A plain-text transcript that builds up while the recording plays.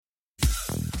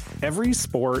Every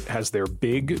sport has their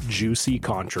big, juicy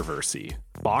controversy.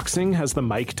 Boxing has the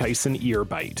Mike Tyson ear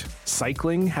bite.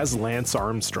 Cycling has Lance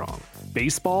Armstrong.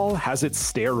 Baseball has its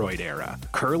steroid era.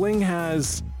 Curling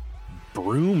has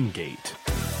Broomgate.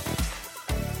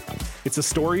 It's a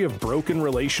story of broken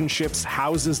relationships,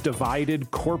 houses divided,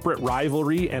 corporate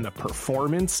rivalry, and a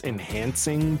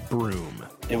performance-enhancing broom.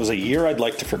 It was a year I'd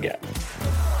like to forget.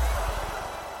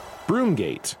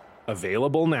 Broomgate.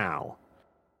 Available now.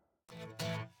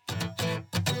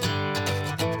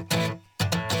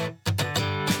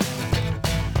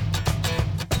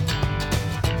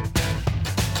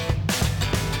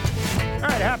 All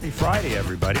right, happy Friday,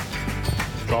 everybody.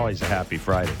 It's always a happy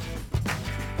Friday.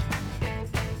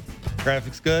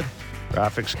 Traffic's good.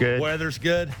 Traffic's good. Weather's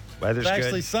good. Weather's it's good.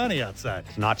 actually sunny outside.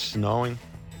 It's not snowing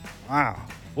Wow.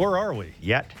 Where are we?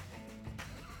 yet.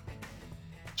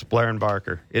 It's Blair and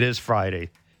Barker. It is Friday.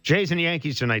 Jays and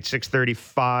Yankees tonight,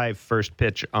 6:35, first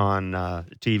pitch on the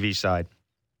TV side.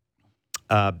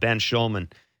 Ben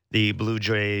Shulman, the Blue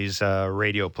Jays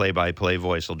radio play-by-play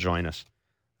voice, will join us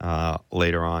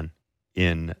later on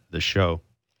in the show.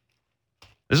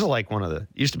 This is like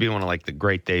used to be one of like the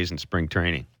great days in spring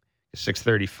training.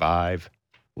 6:35,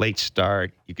 late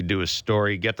start. You could do a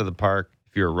story, get to the park.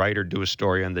 If you're a writer, do a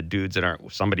story on the dudes that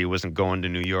aren't, somebody who wasn't going to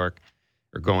New York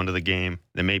or going to the game.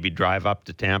 Then maybe drive up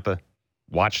to Tampa,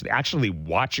 actually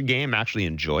watch a game, actually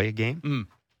enjoy a game,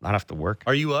 not have to work.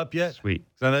 Are you up yet? Sweet.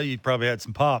 'Cause I know you probably had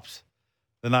some pops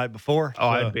the night before. Oh,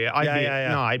 I'd be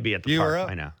at the You park were up?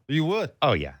 by now. You would?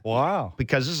 Oh, yeah. Wow.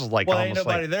 Because this is like Well, ain't almost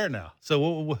nobody like... there now. So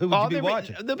who would you be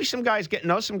watching? There'll be some guys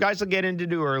some guys will get in to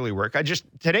do early work.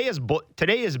 Today is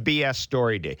BS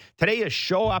story day. Today is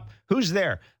show up. Who's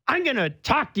there? I'm going to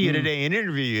talk to you today and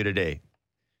interview you today.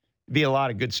 Be a lot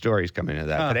of good stories coming into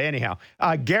that today. Anyhow,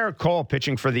 Garrett Cole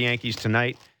pitching for the Yankees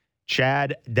tonight.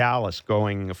 Chad Dallas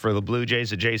going for the Blue Jays.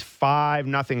 The Jays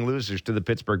 5-0 losers to the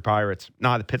Pittsburgh Pirates.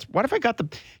 What if I got do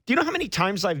you know how many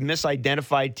times I've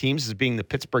misidentified teams as being the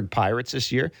Pittsburgh Pirates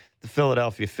this year? The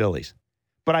Philadelphia Phillies.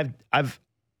 But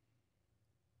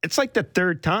it's like the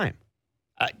third time.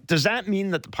 Does that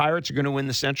mean that the Pirates are going to win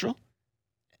the Central?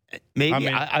 Maybe.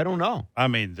 I don't know. I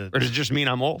mean, or does it just mean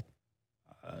I'm old?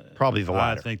 Probably the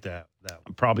latter. I think that.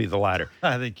 Probably the latter.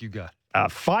 I think you got it.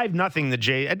 5-0 the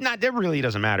Jays. It really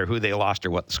doesn't matter who they lost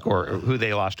or what the score, or who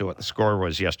they lost or what the score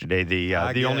was yesterday.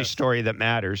 The only story that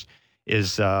matters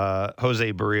is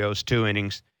Jose Barrios, 2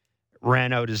 innings,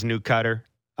 ran out his new cutter.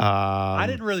 I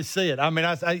didn't really see it. I mean,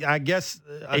 I guess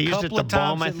a couple of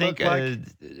times it looked like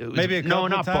maybe a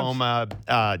couple of times.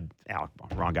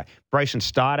 Wrong guy. Bryson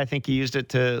Stott, I think he used it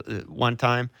to one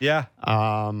time. Yeah.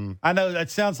 I know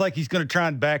that sounds like he's going to try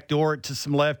and backdoor it to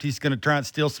some left. He's going to try and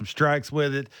steal some strikes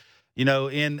with it. You know,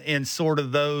 in sort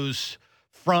of those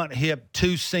front hip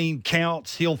 2-seam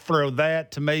counts, he'll throw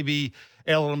that to maybe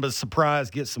element of surprise,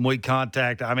 get some weak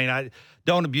contact. I mean, I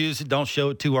don't abuse it, don't show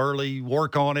it too early,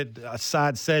 work on it,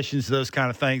 side sessions, those kind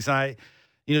of things.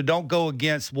 Don't go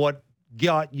against what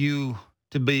got you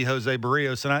to be Jose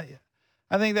Barrios, and I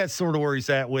think that's sort of where he's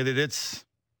at with it. It's,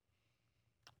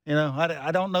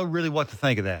 I don't know really what to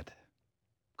think of that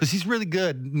because he's really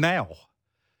good now.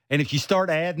 And if you start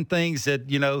adding things that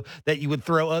you would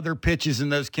throw other pitches in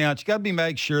those counts, you got to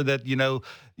make sure that,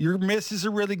 your misses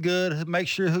are really good. Make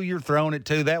sure who you're throwing it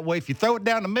to. That way, if you throw it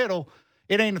down the middle,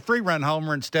 it ain't a 3-run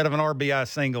homer instead of an RBI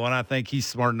single. And I think he's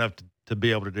smart enough to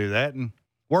be able to do that and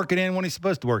work it in when he's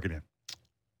supposed to work it in.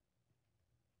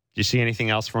 Do you see anything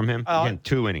else from him? Again,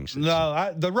 2 innings.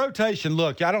 No, the rotation,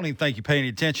 look, I don't even think you pay any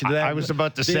attention to that. I was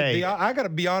about to say. I got to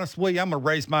be honest with you. I'm going to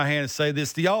raise my hand and say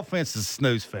this. The offense is a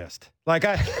snooze fest. Like,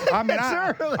 I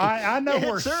know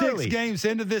we're 6 games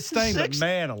into this thing, but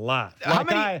man alive. How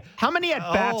many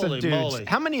at-bats of dudes? Moly.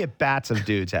 How many at-bats of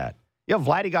dudes had?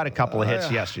 Vladdy got a couple of hits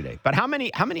yesterday. But how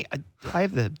many I just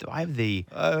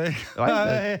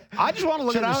want to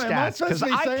look at the stats because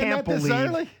I can't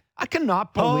believe. I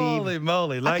cannot believe. Holy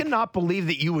moly! I cannot believe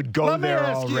that you would go there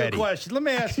already. Let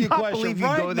me ask you a question. I cannot believe you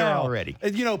go there already.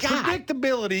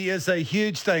 Predictability is a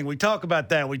huge thing. We talk about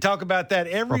that.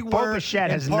 Everywhere. Bo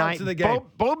Bichette has 9 of the game.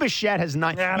 Bo Bichette has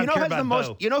 9. You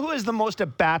know who has the most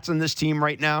at bats on this team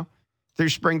right now through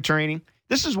spring training?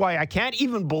 This is why I can't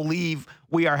even believe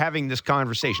we are having this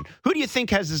conversation. Who do you think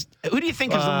has the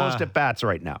most at bats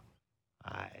right now?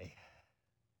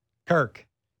 Kirk.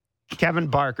 Kevin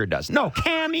Barker does. No,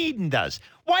 Cam Eden does.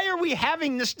 Why are we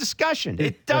having this discussion?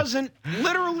 It doesn't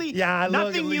literally.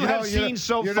 Nothing you have seen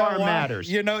so far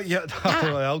matters.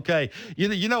 Okay.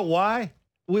 You know why?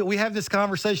 We have this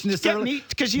conversation this early.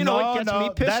 Because it gets me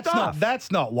pissed off.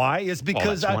 That's not why. It's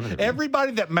because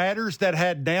everybody that matters that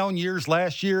had down years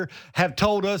last year have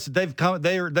told us that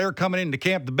they're coming into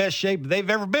camp the best shape they've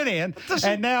ever been in.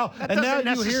 And now you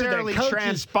hear that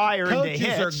coaches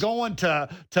are going to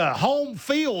home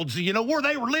fields, where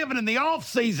they were living in the off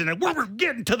season, and we were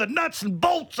getting to the nuts and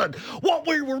bolts and what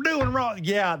we were doing wrong.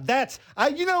 Yeah, that's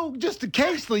just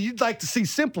occasionally you'd like to see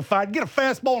simplified. Get a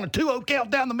fastball and a 2-0 count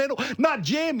down the middle, not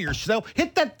jam yourself.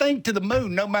 Hit that thing to the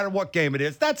moon, no matter what game it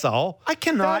is. That's all. I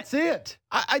cannot. That's it.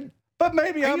 But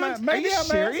maybe I'm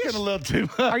serious? asking a little too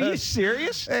much. Are you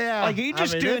serious? Yeah. Like, are you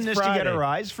just doing this Friday to get a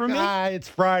rise from me? It's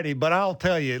Friday, but I'll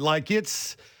tell you,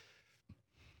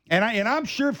 and I'm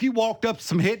sure if you walked up to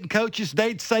some hitting coaches,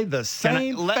 they'd say the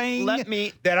same thing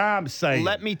that I'm saying.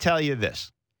 Let me tell you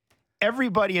this.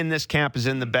 Everybody in this camp is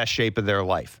in the best shape of their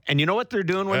life. And you know what they're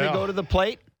doing when they go to the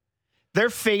plate? They're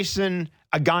facing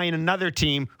a guy in another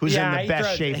team who's in the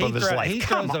best shape of his life. He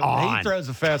throws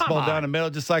a fastball down the middle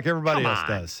just like everybody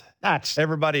else does.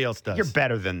 Everybody else does. You're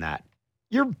better than that.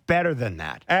 You're better than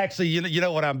that. Actually, you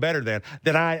know what I'm better than?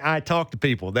 That I talk to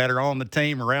people that are on the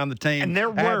team, around the team. And they're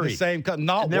worried.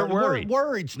 They're worried.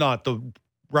 Worried's not the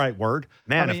right word.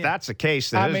 Man, if that's the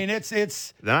case, then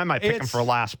then I might pick them for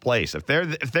last place. If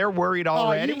they're worried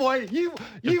already.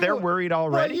 If they're worried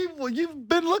already. You've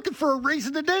been looking for a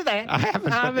reason to do that. I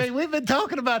haven't. We've been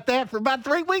talking about that for about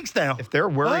 3 weeks now. If they're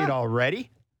worried already,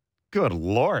 good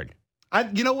Lord.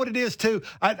 You know what it is, too?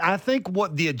 I think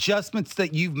what the adjustments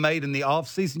that you've made in the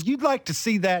offseason, you'd like to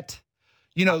see that,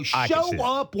 show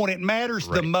up when it matters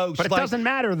the most. But it doesn't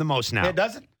matter the most now. It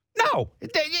doesn't? No.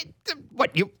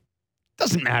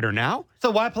 Doesn't matter now.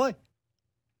 So why play?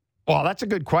 Well, that's a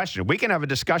good question. We can have a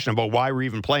discussion about why we're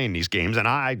even playing these games. And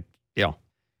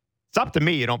it's up to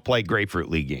me. You don't play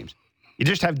Grapefruit League games. You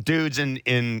just have dudes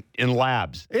in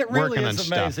labs. It really working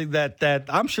is on amazing stuff. that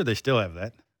I'm sure they still have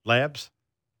that. Labs.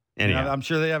 Anyhow. I'm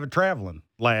sure they have a traveling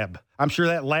lab. I'm sure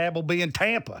that lab will be in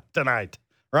Tampa tonight,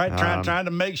 right? Trying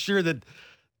to make sure that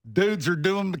dudes are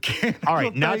doing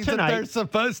mechanical things that they're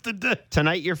supposed to do.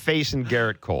 Tonight you're facing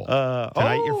Garrett Cole.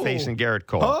 You're facing Garrett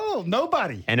Cole. Oh,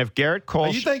 nobody. And if Garrett Cole...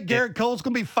 you think Garrett Cole's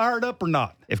going to be fired up or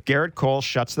not? If Garrett Cole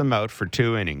shuts them out for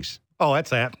 2 innings... Oh,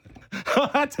 that's happening.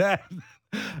 That's happening.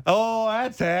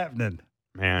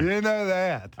 Man. You know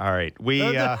that. All right.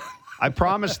 I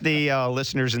promised the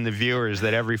listeners and the viewers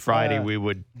that every Friday we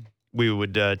would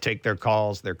take their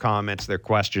calls, their comments, their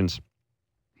questions.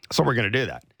 So we're going to do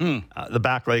that. The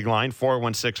back leg line,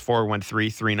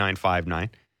 416-413-3959.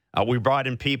 We brought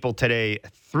in people today,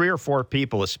 3 or 4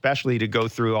 people, especially to go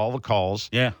through all the calls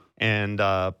and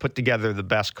put together the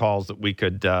best calls that we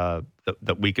could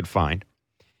find.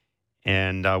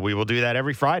 And we will do that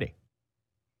every Friday.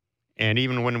 And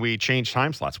even when we change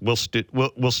time slots, we'll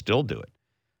still do it.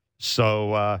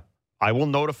 So I will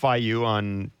notify you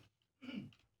on,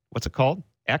 what's it called?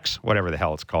 X, whatever the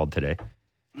hell it's called today.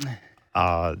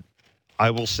 I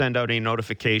will send out a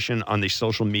notification on the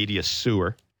social media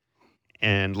sewer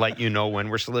and let you know when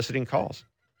we're soliciting calls.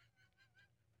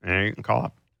 And you can call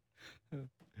up.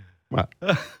 What?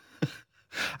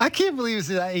 I can't believe it's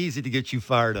that easy to get you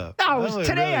fired up. No,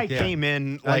 today I came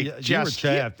in like you just... You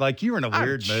were chapped. Like you were in a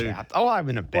weird mood. Chapped. Oh, I'm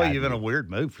in a bad mood. Well, you're in a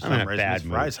weird mood for some reason. Bad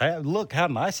mood. Look how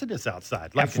nice it is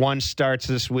outside. F1 starts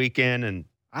this weekend, and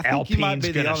I think Alpine's you might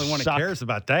be the only one that cares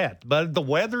about that. But the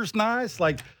weather's nice.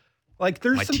 Like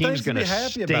there's some things to be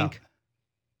happy about.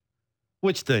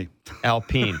 Which team?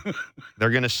 Alpine.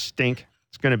 They're going to stink.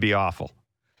 It's going to be awful.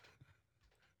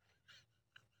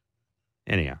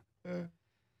 Anyhow.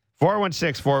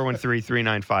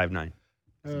 416-413-3959. It's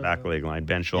the back leg line.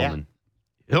 Ben Schulman.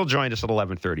 Yeah. He'll join us at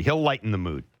 11:30. He'll lighten the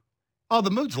mood. Oh,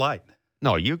 the mood's light.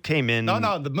 No, you came in.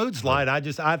 No, the mood's light. I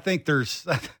think there's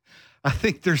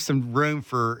some room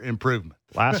for improvement.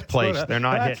 Last place. They're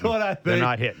not hitting. That's what I think. They're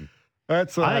not hitting.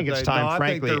 That's what I think. It's time,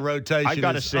 frankly. I think their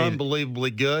rotation is unbelievably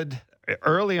good.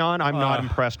 Early on, I'm not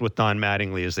impressed with Don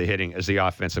Mattingly as the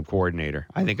offensive coordinator.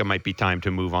 I think it might be time to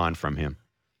move on from him.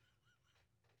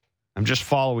 I'm just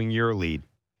following your lead.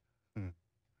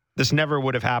 This never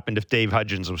would have happened if Dave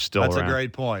Hudgens was still around. That's a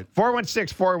great point.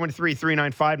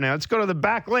 416-413-3959. Let's go to the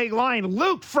back leg line.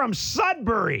 Luke from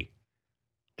Sudbury.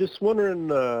 Just wondering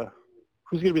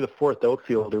who's going to be the fourth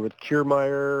outfielder with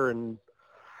Kiermaier and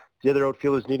the other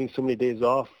outfielders needing so many days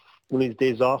off. When these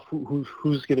days off,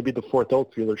 who's going to be the fourth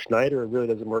outfielder? Schneider? It really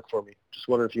doesn't work for me. Just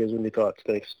wondering if you guys have any thoughts.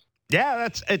 Thanks. Yeah,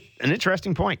 that's an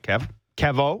interesting point, Kev.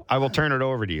 Kevo, I will turn it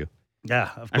over to you.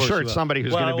 Yeah, of course. I'm sure it's somebody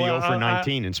who's going to be 0 for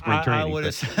 19 in spring training.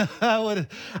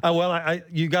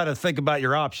 You got to think about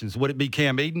your options. Would it be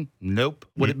Cam Eden? Nope.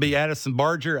 Would it be Addison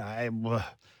Barger? I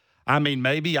I mean,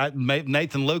 maybe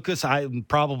Nathan Lucas.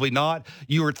 Probably not.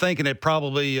 You were thinking it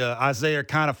probably Isaiah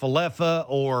Falefa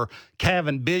or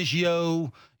Kevin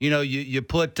Biggio. You know, you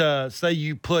put say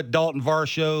you put Dalton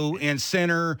Varsho in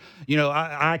center. You know,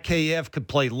 IKF could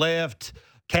play left.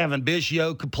 Kevin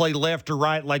Biggio could play left or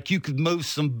right. Like you could move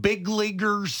some big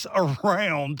leaguers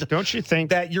around. Don't you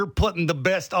think that you're putting the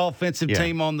best offensive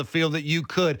team on the field that you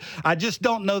could? I just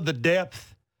don't know the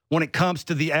depth when it comes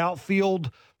to the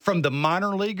outfield from the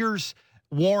minor leaguers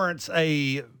warrants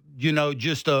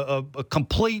just a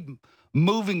complete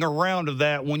moving around of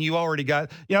that when you already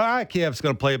got, IKF's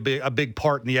going to play a big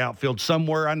part in the outfield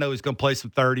somewhere. I know he's going to play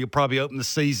some 30. He'll probably open the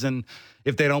season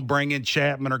if they don't bring in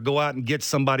Chapman or go out and get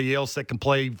somebody else that can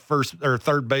play first or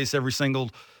third base every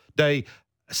single day.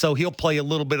 So he'll play a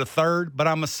little bit of third, but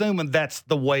I'm assuming that's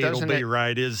the way it'll be,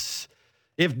 right? Is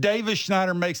if Davis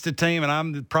Schneider makes the team, and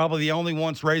I'm probably the only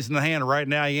one's raising the hand right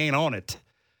now, he ain't on it.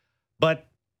 But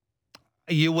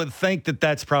you would think that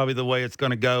that's probably the way it's going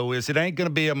to go. Is it ain't going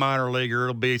to be a minor leaguer.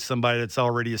 It'll be somebody that's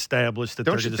already established that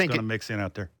they're just going to mix in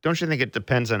out there. Don't you think it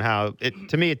depends on how –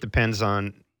 to me it depends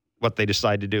on what they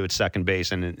decide to do at second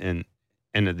base and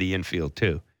the infield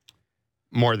too,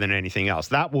 more than anything else.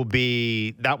 That will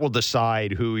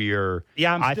decide who your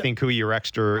who your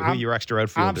extra outfielder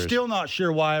is. I'm still not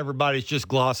sure why everybody's just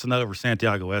glossing over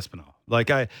Santiago Espinal.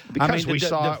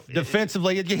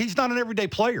 Defensively, he's not an everyday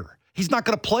player. He's not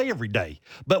going to play every day.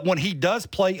 But when he does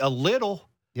play a little,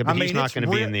 he's not going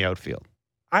to be in the outfield.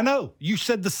 I know. You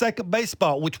said the second base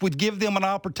spot, which would give them an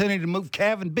opportunity to move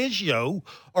Kevin Biggio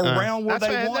around where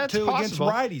they want to possible. against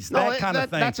righties. That kind of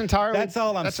thing. That's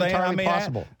all I'm saying. Entirely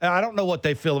possible. I don't know what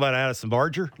they feel about Addison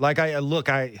Barger.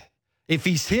 If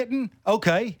he's hitting,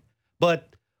 okay. But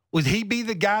would he be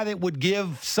the guy that would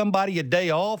give somebody a day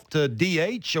off to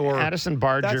DH? Or Addison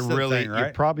Barger, really, thing, right? You're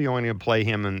probably only going to play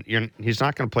him, and he's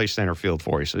not going to play center field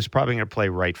for you, so he's probably going to play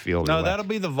right field. No, that'll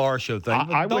be the Varsho thing.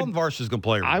 Dalton Varsho's going to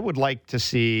play. I would like to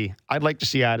see. I'd like to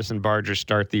see Addison Barger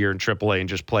start the year in AAA and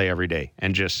just play every day,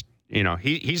 and just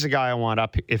he's the guy I want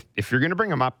up. If you're going to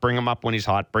bring him up when he's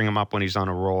hot, bring him up when he's on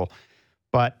a roll.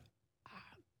 But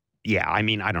yeah, I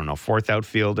mean, I don't know, fourth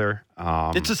outfielder.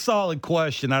 It's a solid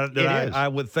question. I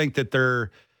would think that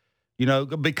they're,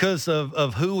 because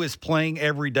of who is playing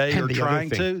every day or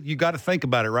trying to, you got to think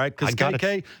about it, right? Because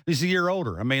KK is a year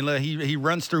older. I mean, he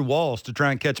runs through walls to try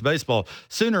and catch baseball.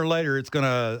 Sooner or later,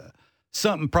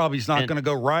 something probably is not going to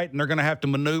go right, and they're going to have to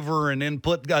maneuver and then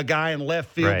put a guy in left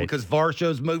field because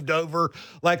Varsho's moved over.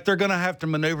 Like, they're going to have to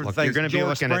maneuver things. You're going to be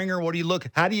looking Springer,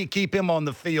 how do you keep him on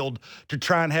the field to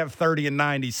try and have 30 and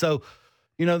 90? So,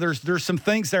 there's some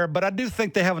things there, but I do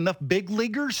think they have enough big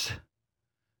leaguers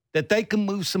that they can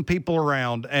move some people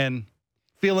around and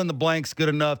fill in the blanks good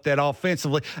enough that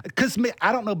offensively, because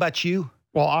I don't know about you.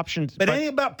 Well, options. But it ain't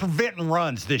about preventing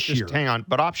runs this year. Hang on.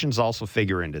 But options also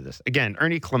figure into this. Again,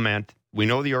 Ernie Clement, we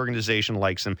know the organization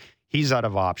likes him. He's out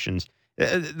of options.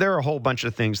 There are a whole bunch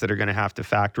of things that are going to have to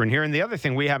factor in here. And the other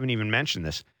thing, we haven't even mentioned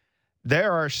this.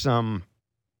 There are some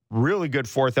really good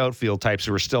fourth outfield types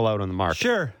who are still out on the market.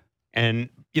 Sure. And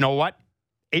you know what?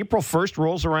 April 1st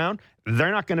rolls around.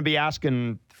 They're not going to be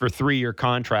asking for 3-year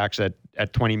contracts at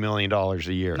 $20 million a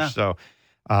year. No. So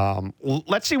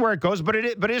let's see where it goes. But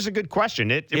it is a good question.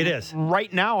 It is.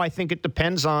 Right now, I think it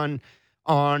depends on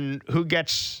who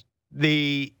gets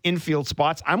the infield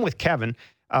spots. I'm with Kevin.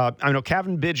 I know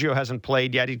Kevin Biggio hasn't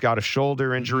played yet. He's got a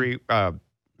shoulder injury. I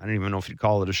don't even know if you'd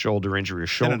call it a shoulder injury or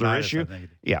shoulder issue.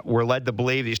 Yeah, we're led to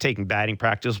believe he's taking batting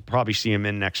practice. We'll probably see him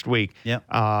in next week.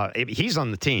 Yeah. He's on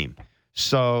the team.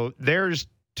 So there's,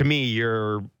 to me,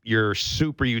 your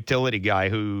super utility guy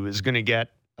who is going to get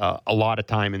a lot of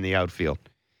time in the outfield.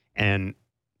 And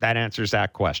that answers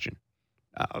that question.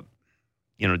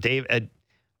 Dave,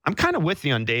 I'm kind of with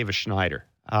you on Davis Schneider.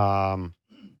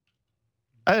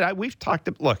 We've talked.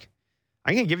 Look,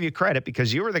 I'm going to give you credit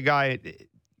because you were the guy.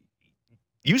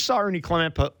 You saw Ernie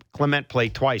Clement play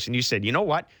twice, and you said, you know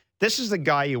what? This is the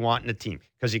guy you want in the team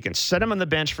because you can set him on the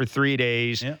bench for 3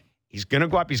 days. Yeah. He's going to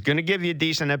go up. He's going to give you a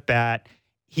decent at bat.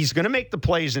 He's going to make the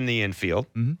plays in the infield.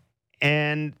 Mm-hmm.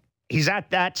 And he's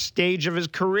at that stage of his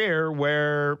career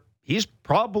where he's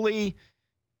probably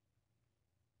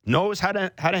knows how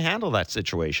to handle that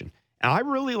situation. And I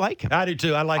really like him. I do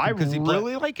too. I like him because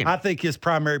like him. I think his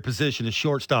primary position is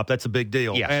shortstop. That's a big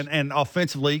deal. Yes. And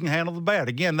offensively, he can handle the bat.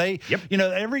 Again,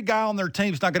 every guy on their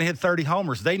team's not going to hit 30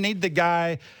 homers. They need the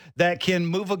guy that can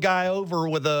move a guy over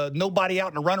with nobody out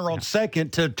and a runner on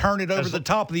second to turn it over the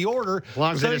top of the order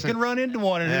so he can run into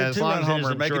one and hit a 2-run homer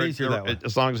and make it easier that way.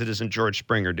 As long as it isn't George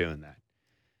Springer doing that.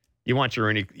 You want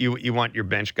you want your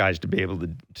bench guys to be able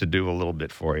to do a little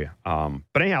bit for you.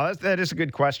 But anyhow, that is a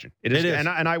good question. It is. And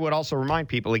I would also remind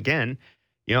people again,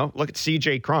 look at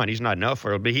C.J. Cron. He's not an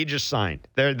outfielder, but he just signed.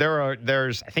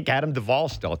 There's I think Adam Duvall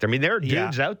still out there. I mean, there are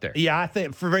dudes out there. Yeah, I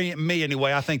think for me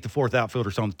anyway, I think the fourth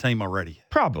outfielder's on the team already.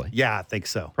 Probably. Yeah, I think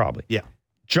so. Probably. Yeah.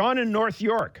 John in North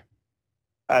York.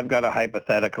 I've got a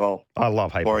hypothetical I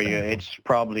love hypotheticals. for you. It's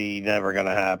probably never going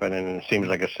to happen, and it seems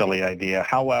like a silly idea.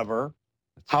 However,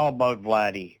 how about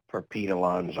Vladdy for Pete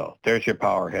Alonso? There's your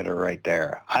power hitter right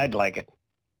there. I'd like it.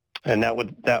 And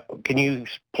can you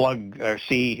plug or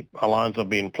see Alonso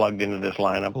being plugged into this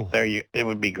lineup? Ooh. It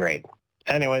would be great.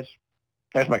 Anyways,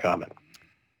 that's my comment.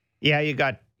 Yeah,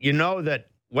 that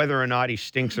whether or not he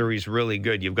stinks or he's really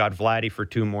good, you've got Vladdy for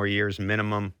 2 more years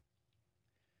minimum.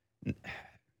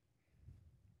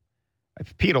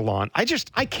 Pete Alonso,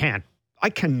 I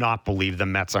cannot believe the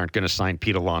Mets aren't going to sign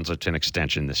Pete Alonso to an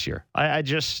extension this year.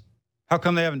 How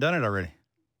come they haven't done it already?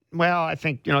 Well, I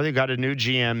think, they got a new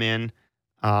GM in.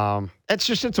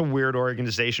 It's a weird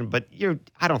organization, but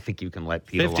I don't think you can let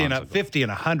Pete Alonso go. 50 and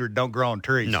 100 don't grow on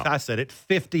trees. No. I said it,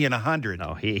 50 and 100.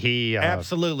 No, he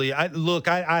absolutely.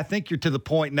 I think you're to the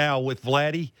point now with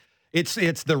Vladdy.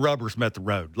 It's the rubbers met the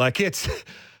road. Like it's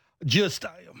just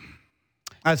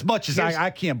as much as I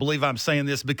can't believe I'm saying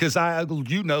this because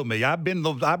you know me. I've been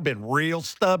real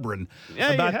stubborn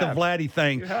about the Vladdy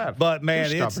thing. You have. But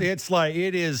man, it's like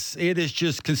it is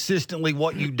just consistently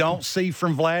what you don't see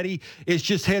from Vladdy. It's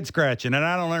just head scratching, and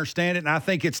I don't understand it. And I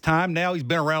think it's time now. He's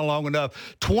been around long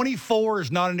enough. 24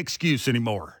 is not an excuse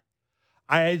anymore.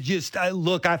 I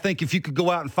think if you could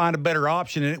go out and find a better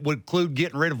option, and it would include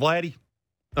getting rid of Vladdy.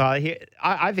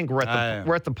 I think we're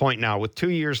at the point now with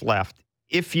 2 years left.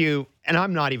 I don't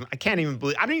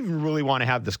even really want to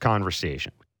have this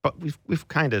conversation, but we've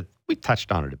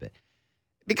touched on it a bit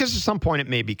because at some point it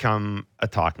may become a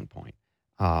talking point.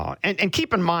 And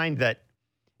keep in mind that,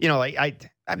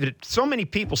 so many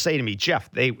people say to me, Jeff,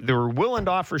 they were willing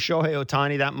to offer Shohei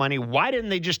Ohtani that money. Why didn't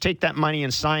they just take that money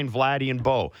and sign Vladdy and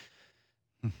Bo?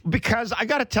 Because I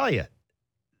got to tell you,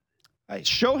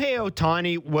 Shohei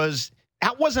Ohtani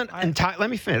let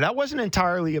me finish. That wasn't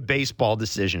entirely a baseball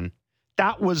decision.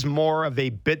 That was more of a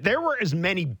bit. There were as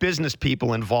many business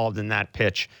people involved in that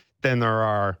pitch than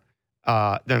there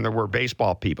were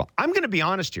baseball people. I'm going to be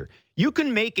honest here. You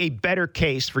can make a better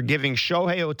case for giving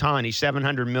Shohei Ohtani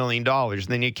 $700 million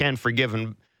than you can for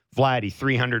giving Vladdy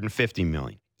 $350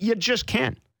 million. You just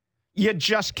can. You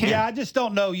just can't. Yeah, I just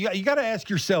don't know. You got to ask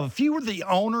yourself, if you were the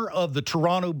owner of the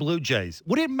Toronto Blue Jays,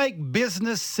 would it make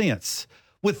business sense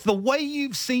with the way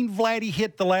you've seen Vladdy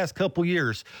hit the last couple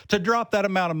years to drop that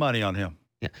amount of money on him?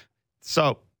 Yeah.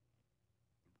 So,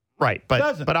 right.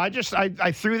 But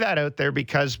I threw that out there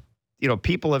because,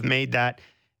 people have made that.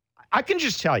 I can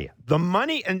just tell you, the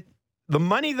money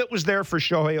that was there for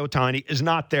Shohei Ohtani is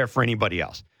not there for anybody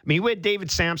else. I mean, we had David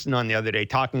Sampson on the other day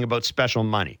talking about special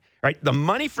money, right? The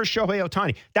money for Shohei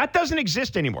Ohtani, that doesn't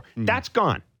exist anymore. That's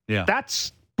gone. Yeah.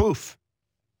 That's poof.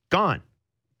 Gone.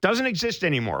 Doesn't exist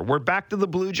anymore. We're back to the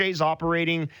Blue Jays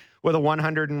operating with a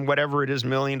 $100 and whatever it is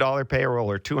million payroll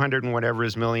or $200 and whatever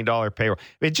is million payroll.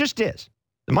 It just is.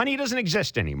 The money doesn't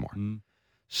exist anymore.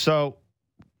 So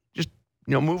just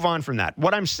move on from that.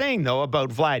 What I'm saying though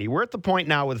about Vladdy, we're at the point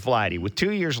now with Vladdy with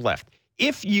 2 years left.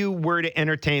 If you were to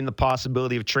entertain the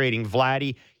possibility of trading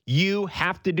Vladdy, you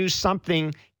have to do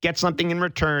something, get something in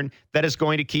return that is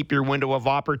going to keep your window of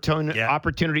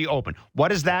opportunity open. What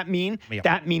does that mean? Yeah.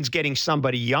 That means getting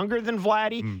somebody younger than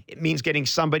Vladdy. It means getting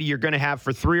somebody you're going to have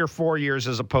for 3 or 4 years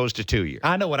as opposed to 2 years.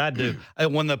 I know what I do.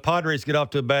 When the Padres get off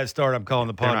to a bad start, I'm calling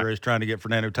the Padres trying to get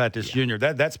Fernando Tatis Jr.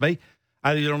 That's me.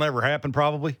 It'll never happen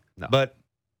probably, but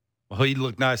he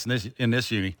looked nice in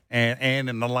this uni and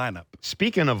in the lineup.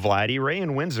 Speaking of Vladdy, Ray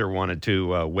and Windsor wanted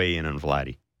to weigh in on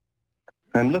Vladdy.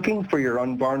 I'm looking for your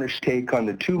unvarnished take on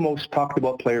the 2 most talked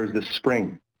about players this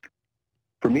spring.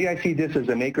 For me, I see this as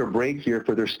a make or break here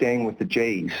for their staying with the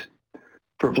Jays.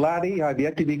 For Vladdy, I've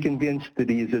yet to be convinced that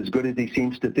he is as good as he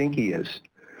seems to think he is.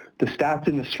 The stats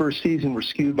in his first season were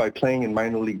skewed by playing in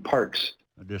minor league parks.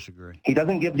 I disagree. He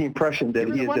doesn't give the impression that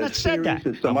he is as serious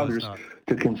as some others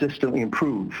to consistently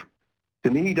improve.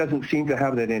 To me, he doesn't seem to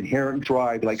have that inherent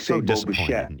drive like, say, Bo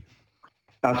Bichette.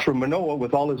 As for Manoah,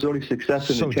 with all his early success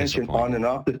and attention on and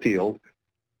off the field,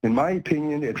 in my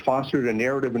opinion, it fostered a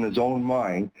narrative in his own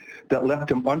mind that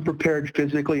left him unprepared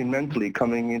physically and mentally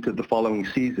coming into the following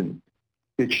season.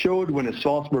 It showed when his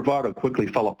false bravado quickly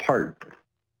fell apart.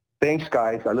 Thanks,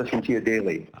 guys. I listen to you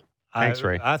daily. Thanks,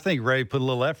 Ray. I think Ray put a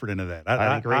little effort into that.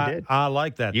 I think Ray did. I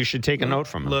like that. You should take a note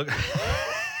from him. Look,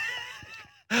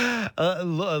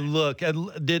 Look,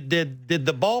 did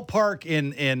the ballpark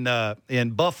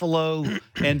in Buffalo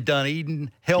and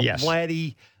Dunedin help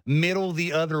Vladdy middle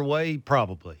the other way?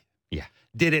 Probably. Yeah.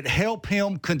 Did it help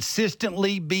him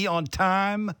consistently be on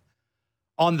time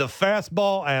on the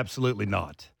fastball? Absolutely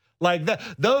not. Like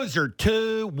those are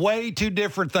way too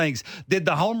different things. Did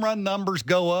the home run numbers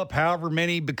go up, however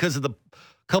many, because of the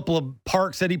couple of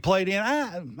parks that he played in?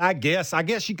 I guess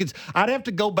you could. I'd have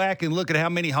to go back and look at how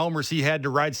many homers he had to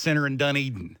right center in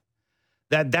Dunedin.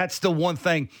 That's the one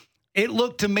thing. It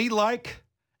looked to me like,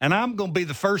 and I'm going to be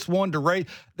the first one to raise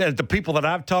that the people that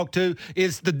I've talked to,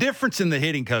 is the difference in the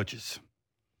hitting coaches.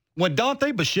 When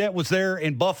Dante Bichette was there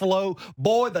in Buffalo,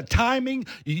 boy, the timing,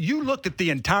 you looked at the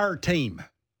entire team.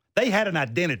 They had an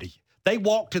identity. They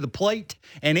walked to the plate,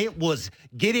 and it was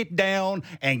get it down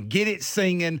and get it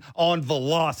singing on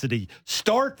velocity.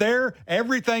 Start there.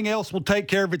 Everything else will take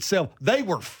care of itself. They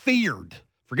were feared.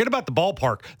 Forget about the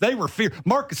ballpark. They were feared.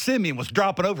 Marcus Semien was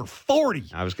dropping over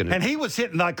 40. And he was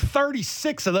hitting like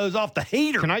 36 of those off the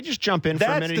heater. Can I just jump in for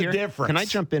a minute here? That's the difference. Can I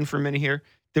jump in for a minute here?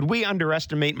 Did we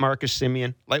underestimate Marcus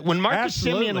Semien? Like when Marcus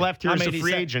Semien left here as a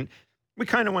free agent, we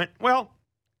kind of went, well,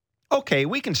 okay,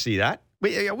 we can see that.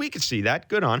 We can see that.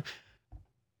 Good on.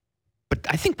 But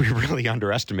I think we really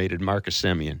underestimated Marcus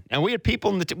Semien. And we had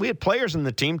we had players in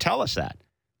the team tell us that.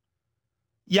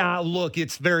 Yeah, look,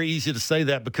 it's very easy to say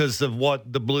that because of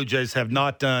what the Blue Jays have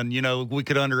not done. You know, we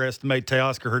could underestimate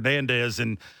Teoscar Hernandez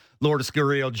and Lourdes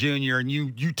Gurriel Jr., and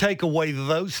you take away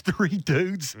those three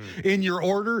dudes in your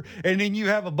order, and then you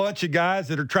have a bunch of guys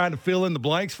that are trying to fill in the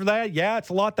blanks for that. Yeah, it's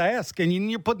a lot to ask,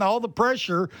 and you're putting all the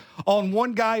pressure on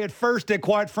one guy at first that,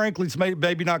 quite frankly, is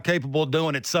maybe not capable of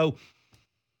doing it. So,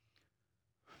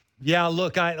 yeah,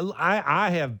 look, I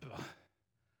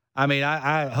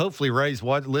hopefully Ray's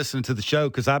listening to the show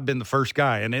because I've been the first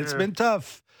guy, and it's been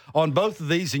tough on both of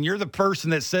these, and you're the person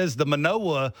that says the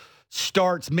Manoah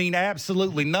starts mean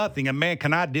absolutely nothing. And, man,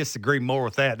 can I disagree more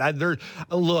with that? I mean,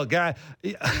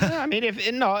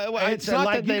 it's not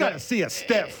like that they got to see a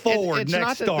step forward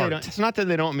next start. It's not that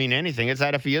they don't mean anything. It's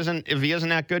that if he isn't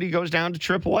that good, he goes down to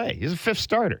AAA. He's a fifth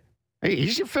starter.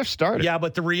 He's your fifth starter. Yeah,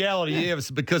 but the reality is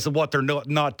because of what they're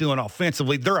not doing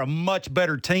offensively, they're a much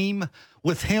better team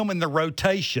with him in the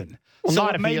rotation. Well, so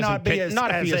not it may not be as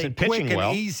a quick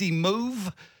and easy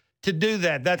move to do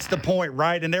that. That's the point,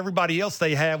 right? And everybody else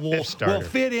they have will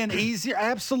fit in easier.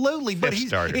 Absolutely. But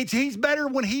he's better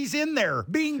when he's in there,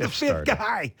 being the fifth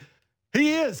guy.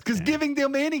 He is, because giving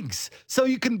them innings so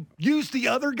you can use the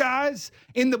other guys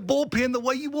in the bullpen the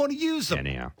way you want to use them.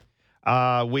 Anyhow.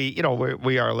 We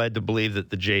are led to believe that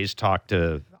the Jays talk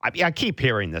to. I keep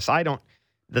hearing this.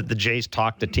 That the Jays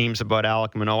talk to teams about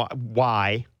Alek Manoah.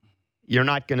 Why? You're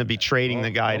not going to be trading the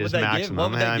guy at his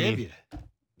maximum.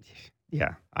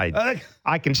 Yeah,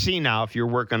 I can see now if you're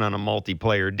working on a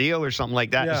multiplayer deal or something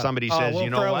like that, and somebody says, we'll you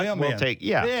know what, we'll take.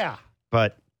 Yeah.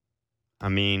 But I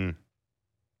mean,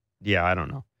 I don't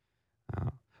know.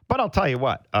 But I'll tell you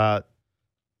what. The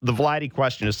Vladdy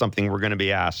question is something we're going to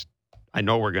be asked. I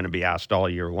know we're going to be asked all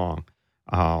year long.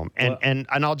 And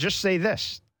I'll just say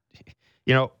this.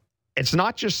 You know, it's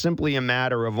not just simply a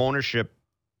matter of ownership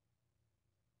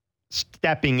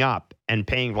stepping up and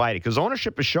paying Vladdy, because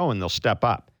ownership is showing they'll step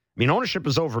up. I mean, ownership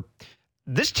is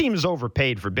this team is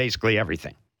overpaid for basically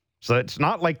everything. So it's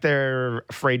not like they're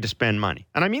afraid to spend money.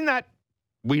 And I mean that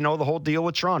we know the whole deal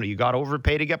with Toronto. You got to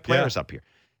overpay to get players up here.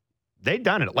 They've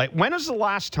done it. Like, when is the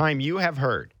last time you have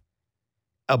heard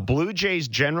a Blue Jays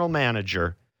general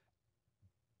manager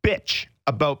bitch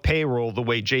about payroll the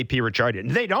way JP Richard did?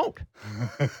 They don't.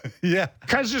 Yeah.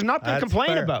 Because there's nothing to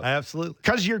complain about. Absolutely.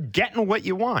 Because you're getting what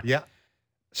you want. Yeah.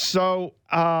 So,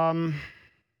 when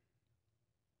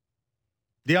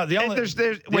you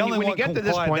get to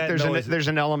this point, there's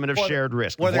an element of shared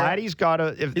risk. Vladdy's got to,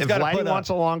 if Vladdy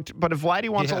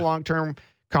wants a long-term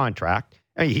contract,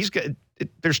 I mean,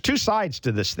 there's two sides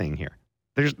to this thing here.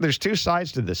 There's two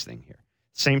sides to this thing here.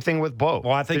 Same thing with Bo.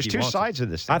 Well, I think there's two sides of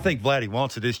this thing. I think Vladdy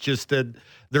wants it. It's just that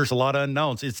there's a lot of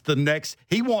unknowns.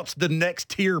 He wants the next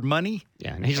tier money.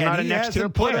 Yeah, and he's not a next tier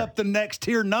player. Put up the next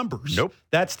tier numbers. Nope.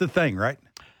 That's the thing, right?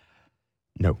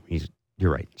 No,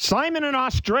 you're right. Simon in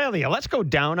Australia. Let's go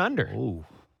down under. Ooh.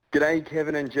 G'day,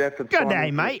 Kevin and Jeff. It's Good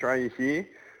day, mate. Australia here.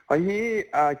 I hear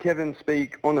Kevin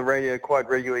speak on the radio quite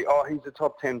regularly. Oh, he's a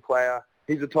top 10 player.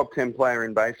 He's a top 10 player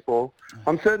in baseball.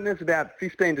 I'm certain there's about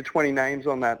 15 to 20 names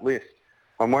on that list.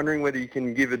 I'm wondering whether you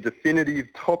can give a definitive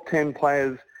top 10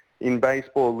 players in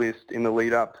baseball list in the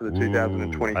lead up to the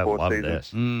 2024 season.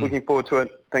 This. Looking forward to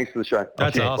it. Thanks for the show.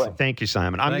 That's awesome. Thank you,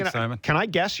 Simon. Simon. Can I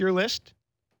guess your list?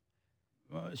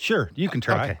 Sure, you can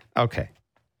try. Okay.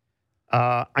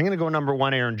 I'm going to go number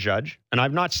 1, Aaron Judge. And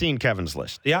I've not seen Kevin's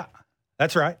list. Yeah,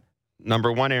 that's right.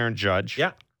 Number 1, Aaron Judge.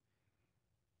 Yeah.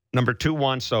 Number 2,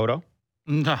 Juan Soto.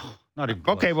 No, not even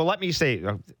close. Okay, well, let me say.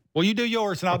 Well, you do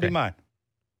yours, and I'll do mine.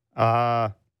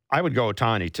 I would go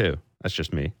Ohtani, too. That's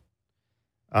just me.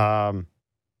 You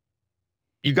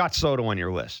got Soto on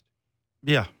your list.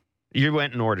 Yeah. You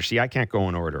went in order. See, I can't go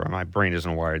in order. My brain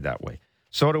isn't wired that way.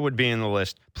 Soto would be in the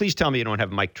list. Please tell me you don't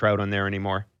have Mike Trout on there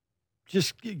anymore.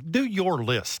 Just do your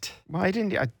list. Well, I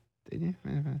didn't.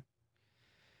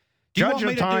 Judge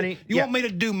Ohtani. You want me to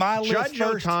do my list Judge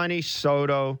first? Ohtani,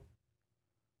 Soto.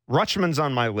 Rutschman's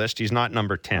on my list. He's not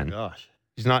number 10. Oh, gosh.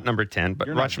 He's not number 10, but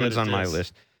Rutschman's on my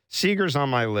list. Seager's on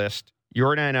my list.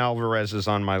 Yordan Alvarez is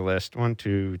on my list. 1,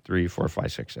 2, 3, 4,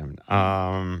 5, 6, 7.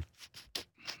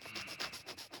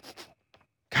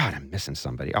 God, I'm missing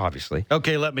somebody, obviously.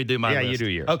 Okay, let me do my list. Yeah, you do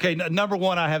yours. Okay, number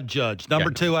 1, I have Judge.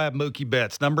 Number 2, I have Mookie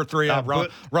Betts. Number 3, I have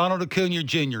Ronald Acuna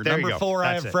Jr. Number 4,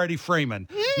 I have Freddie Freeman.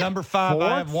 Number 5,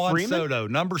 I have Juan Soto.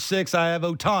 Number 6, I have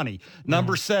Ohtani.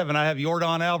 Number 7, I have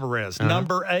Yordan Alvarez.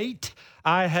 Number 8,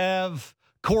 I have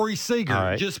Corey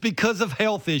Seager, just because of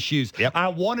health issues. Yep. I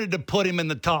wanted to put him in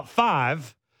the top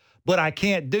 5, but I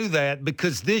can't do that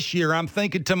because this year I'm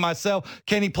thinking to myself,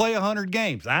 can he play 100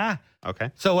 games?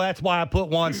 Okay. So that's why I put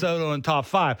Juan Soto in top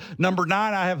 5. Number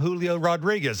 9, I have Julio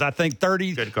Rodriguez. I think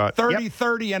 30,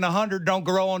 30, and 100 don't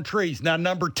grow on trees. Now,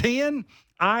 number 10,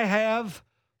 I have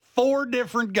 4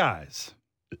 different guys.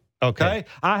 Okay.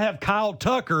 I have Kyle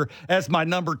Tucker as my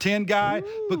number 10 guy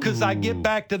because I get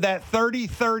back to that 30,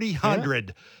 30,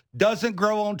 100. Doesn't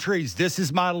grow on trees. This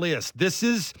is my list.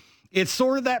 It's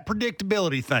sort of that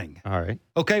predictability thing. All right.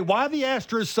 Okay, why the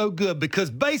Astros so good?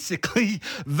 Because basically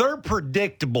they're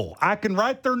predictable. I can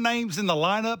write their names in the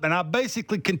lineup, and I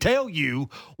basically can tell you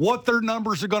what their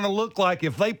numbers are going to look like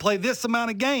if they play this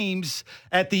amount of games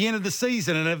at the end of the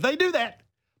season. And if they do that,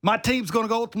 my team's going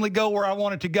to ultimately go where I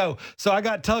want it to go. So I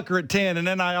got Tucker at 10, and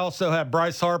then I also have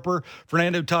Bryce Harper,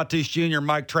 Fernando Tatis Jr.,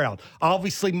 Mike Trout.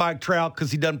 Obviously, Mike Trout,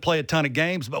 because he doesn't play a ton of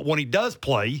games, but when he does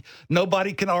play,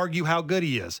 nobody can argue how good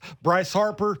he is. Bryce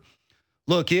Harper,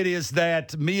 look, it is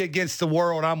that me against the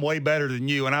world, I'm way better than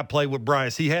you, and I play with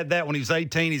Bryce. He had that when he was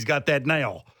 18. He's got that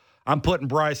now. I'm putting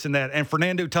Bryce in that. And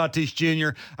Fernando Tatis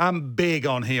Jr., I'm big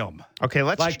on him. Okay,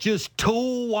 let's... just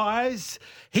tool-wise,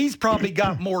 he's probably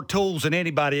got more tools than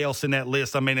anybody else in that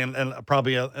list. I mean, and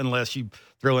probably unless you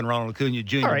throw in Ronald Acuna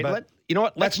Jr. All right, you know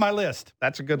what? That's my list.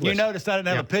 That's a good list. You noticed I didn't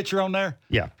have a picture on there?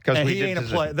 Yeah, because he ain't a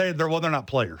player. They're not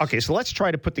players. Okay, so let's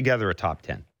try to put together a top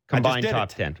 10. Combined top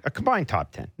 10. A combined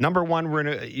top 10. Number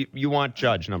 1, you want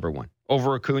Judge, number 1.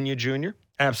 Over Acuna Jr.?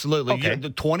 Absolutely. Okay. The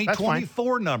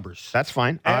 2024 numbers. That's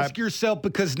fine. Ask yourself,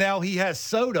 because now he has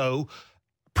Soto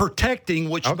protecting,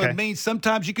 which means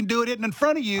sometimes you can do it in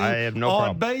front of you. I have no on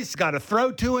problem. Base, got to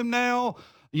throw to him now.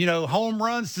 Home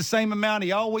runs the same amount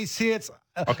he always hits.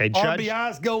 Okay, Judge.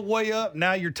 RBIs go way up.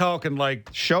 Now you're talking like...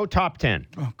 Show top 10.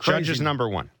 Judge is number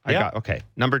 1. Okay.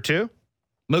 Number 2?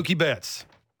 Mookie Betts.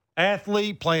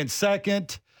 Athlete, playing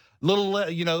second. A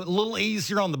little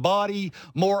easier on the body,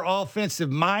 more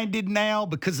offensive-minded now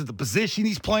because of the position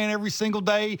he's playing every single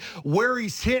day. Where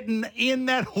he's hitting in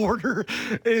that order,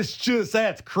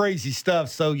 that's crazy stuff.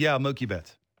 So, yeah, Mookie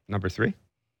Betts. Number 3?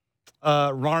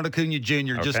 Ronald Acuna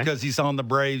Jr., just because he's on the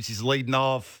Braves. He's leading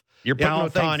off. You're putting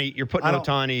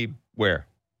Ohtani where?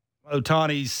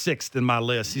 Ohtani's 6th in my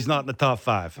list. He's not in the top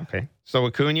 5. Okay. So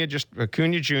Acuna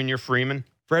Jr., Freeman.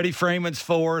 Freddie Freeman's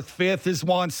 4th. 5th is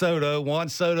Juan Soto. Juan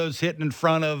Soto's hitting in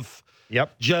front of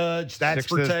Judge. That's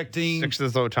protecting. 6th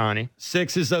is Ohtani.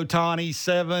 6 is Ohtani.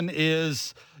 7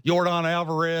 is Yordan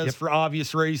Alvarez for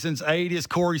obvious reasons. 8 is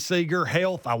Corey Seager.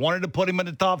 Health. I wanted to put him in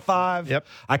the top 5. Yep.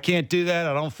 I can't do that.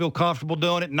 I don't feel comfortable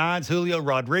doing it. 9's Julio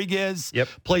Rodriguez. Yep.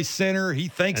 Plays center. He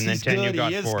thinks he's good.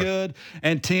 He is good.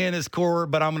 And 10 is Cora,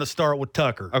 but I'm going to start with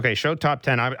Tucker. Okay, show top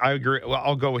 10. I agree. Well,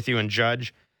 I'll go with you and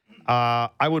Judge.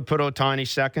 I would put Ohtani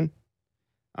 2nd.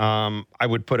 I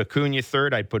would put Acuna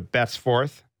 3rd. I'd put Betts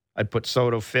 4th. I'd put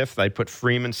Soto 5th. I'd put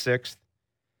Freeman 6th.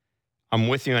 I'm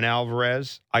with you on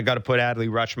Alvarez. I got to put Adley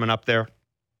Rutschman up there.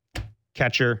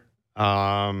 Catcher.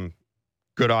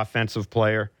 Good offensive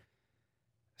player.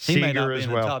 He may not be as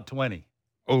in well. the top 20.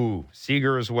 Oh,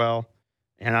 Seager as well.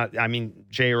 And I mean,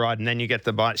 J-Rod, and then you get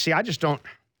the body. See, I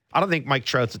don't think Mike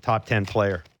Trout's a top 10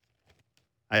 player.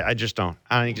 I just don't.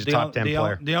 I don't think he's a top 10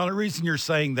 player. The only reason you're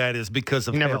saying that is because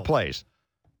of he never health. plays.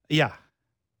 Yeah.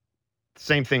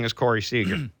 Same thing as Corey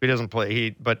Seager. He doesn't play.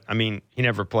 He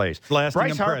never plays. Lasting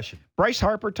impression. Bryce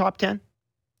Harper, top 10?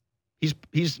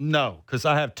 He's no, because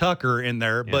I have Tucker in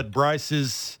there, but Bryce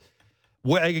is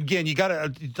Well, again, you got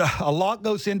a lot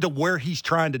goes into where he's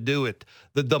trying to do it.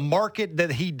 The market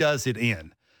that he does it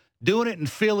in. Doing it in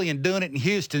Philly and doing it in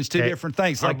Houston is two different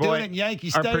things. Like doing it in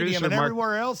Yankee Stadium and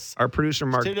everywhere else. Our producer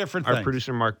Mark, two different things. Our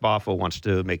producer Mark Boffo wants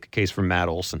to make a case for Matt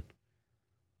Olson.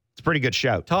 It's a pretty good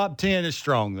shout. Top 10 is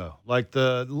strong though. Like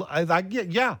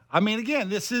I mean, again,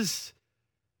 this is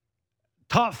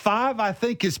top 5. I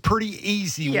think is pretty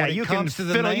easy. when it comes to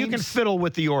the names. You can fiddle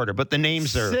with the order, but the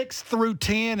names are 6 through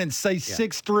 10 and say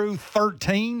 6 through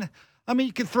 13. I mean,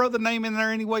 you can throw the name in there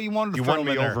any way you wanted to. You won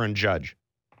me over in Judge.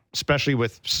 Especially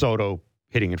with Soto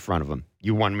hitting in front of him.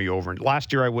 You won me over.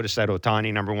 Last year I would have said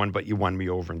Ohtani number 1, but you won me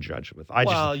over in Judge.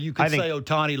 You could say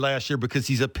Ohtani last year because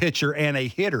he's a pitcher and a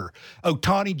hitter.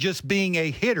 Ohtani just being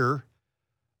a hitter,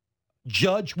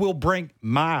 Judge will bring,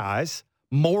 my eyes,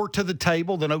 more to the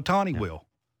table than Ohtani will.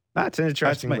 That's an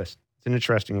interesting list. It's an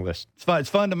interesting list. It's fun. It's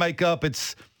fun to make up.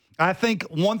 I think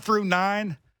 1 through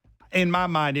 9, in my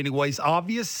mind anyways,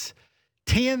 obvious.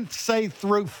 10, say,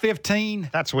 through 15.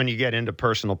 That's when you get into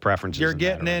personal preferences. You're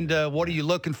getting into what are you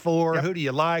looking for? Yep. Who do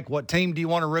you like? What team do you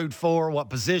want to root for? What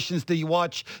positions do you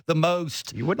watch the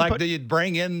most? You wouldn't do you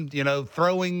bring in,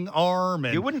 throwing arm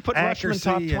and you wouldn't put accuracy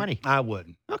Rushman top 20. I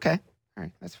wouldn't. Okay. All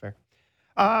right. That's fair.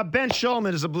 Ben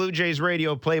Shulman is a Blue Jays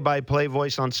radio play-by-play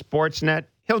voice on Sportsnet.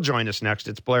 He'll join us next.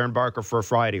 It's Blair and Barker for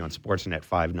Friday on Sportsnet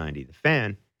 590, The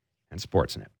Fan and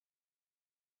Sportsnet.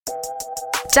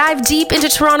 Dive deep into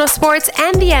Toronto sports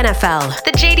and the NFL.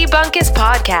 The JD Bunkus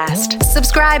Podcast.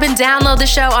 Subscribe and download the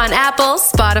show on Apple,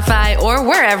 Spotify, or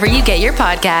wherever you get your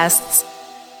podcasts.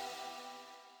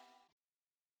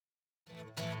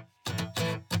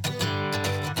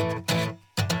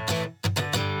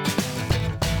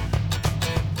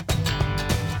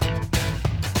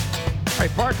 All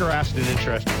right, Barker asked an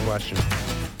interesting question.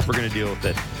 We're going to deal with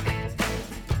it.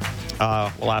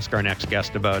 We'll ask our next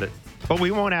guest about it. But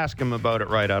we won't ask him about it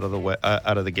right out of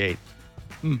the gate.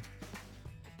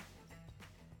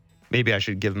 Maybe I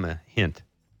should give him a hint.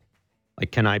 Like,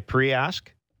 can I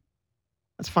pre-ask?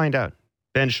 Let's find out.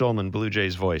 Ben Shulman, Blue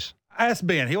Jays voice. Ask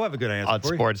Ben. He'll have a good answer on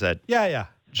Sportsnet. Yeah.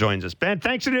 Joins us. Ben,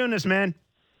 thanks for doing this, man.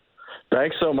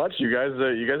 Thanks so much. You guys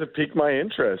have piqued my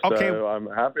interest. Okay. I'm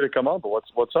happy to come on, but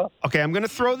what's up? Okay, I'm going to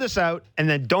throw this out, and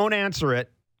then don't answer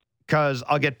it, because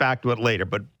I'll get back to it later.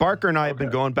 But Barker and I have been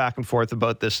going back and forth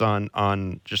about this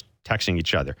on just texting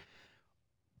each other.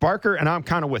 Barker, and I'm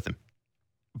kind of with him.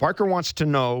 Barker wants to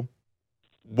know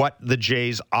what the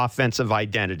Jays' offensive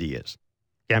identity is.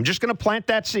 Okay, I'm just going to plant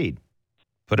that seed.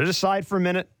 Put it aside for a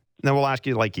minute, and then we'll ask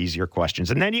you easier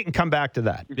questions. And then you can come back to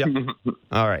that. Yep.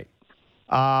 All right.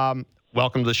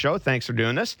 Welcome to the show. Thanks for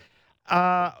doing this.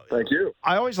 Thank you.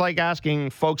 I always like asking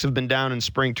folks who've been down in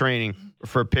spring training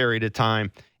for a period of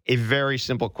time a very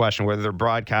simple question, whether they're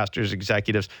broadcasters,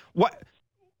 executives.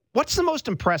 What's the most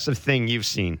impressive thing you've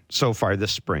seen so far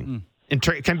this spring? It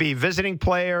can be visiting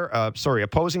player,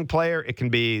 opposing player. It can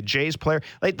be Jays player.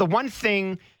 Like the one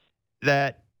thing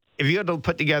that, if you had to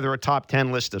put together a top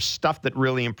 10 list of stuff that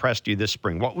really impressed you this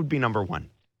spring, what would be number one?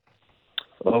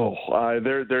 There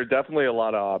are definitely a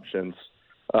lot of options.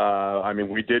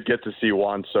 We did get to see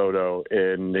Juan Soto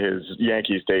in his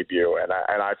Yankees debut, and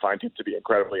I find him to be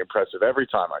incredibly impressive every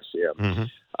time I see him.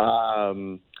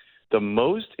 Mm-hmm. The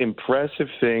most impressive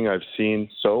thing I've seen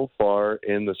so far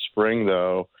in the spring,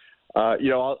 though,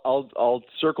 I'll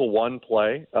circle one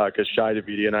play because Shai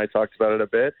Davidi and I talked about it a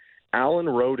bit. Alan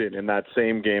Rodin in that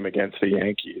same game against the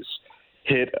Yankees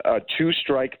hit a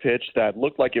 2-strike pitch that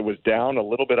looked like it was down a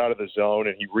little bit out of the zone,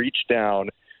 and he reached down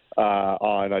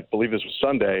on, I believe this was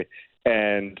Sunday,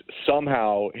 and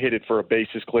somehow hit it for a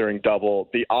bases-clearing double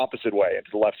the opposite way into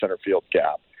the left center field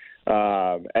gap.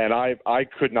 And I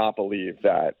could not believe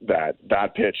that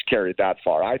pitch carried that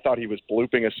far. I thought he was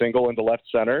blooping a single into left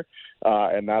center,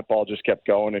 and that ball just kept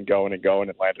going and going and going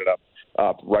and landed up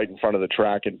right in front of the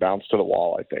track and bounced to the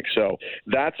wall, I think. So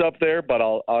that's up there, but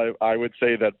I would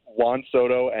say that Juan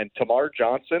Soto and Tamar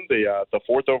Johnson, the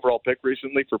 4th overall pick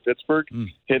recently for Pittsburgh,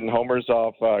 hitting homers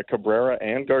off Cabrera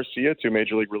and Garcia, 2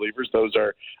 major league relievers. Those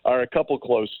are a couple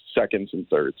close seconds and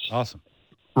thirds. Awesome.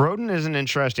 Rodin is an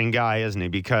interesting guy, isn't he?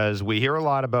 Because we hear a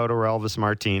lot about Orelvis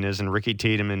Martinez and Ricky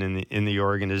Tiedemann in the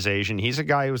organization. He's a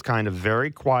guy who's kind of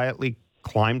very quietly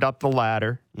climbed up the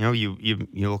ladder. You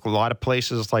look at a lot of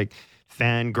places like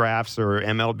Fangraphs or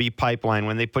MLB Pipeline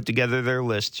when they put together their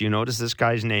lists. You notice this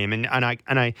guy's name, and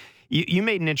you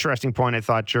made an interesting point, I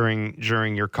thought,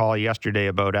 during your call yesterday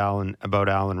about Alan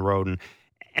Rodin,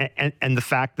 and the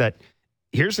fact that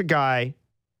here's a guy.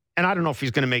 and I don't know if he's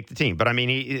going to make the team, but I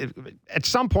mean, at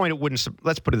some point it wouldn't.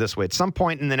 Let's put it this way: at some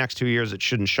point in the next 2 years, it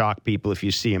shouldn't shock people if you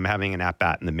see him having an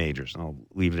at-bat in the majors. And I'll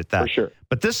leave it at that. For sure.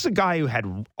 But this is a guy who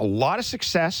had a lot of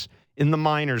success in the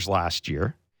minors last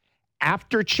year.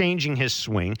 After changing his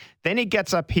swing, then he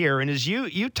gets up here, and as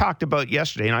you talked about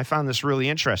yesterday, and I found this really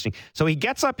interesting. So he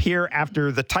gets up here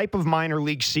after the type of minor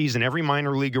league season every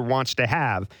minor leaguer wants to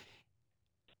have,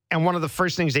 and one of the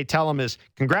first things they tell him is,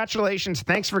 "Congratulations,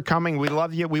 thanks for coming. We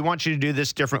love you. We want you to do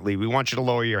this differently. We want you to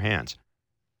lower your hands."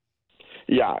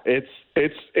 Yeah,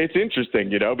 it's interesting,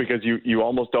 because you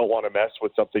almost don't want to mess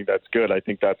with something that's good. I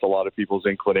think that's a lot of people's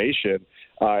inclination.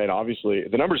 And obviously,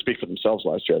 the numbers speak for themselves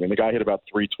last year. I mean, the guy hit about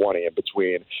 320 in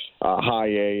between high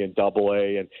A and double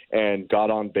A and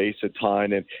got on base a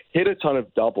ton and hit a ton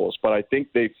of doubles. But I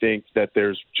think they think that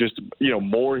there's just,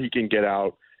 more he can get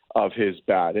out of his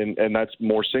bat. And that's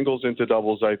more singles into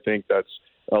doubles. I think that's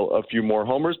a few more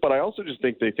homers. But I also just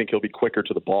think they think he'll be quicker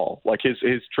to the ball. Like his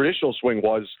traditional swing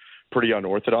was pretty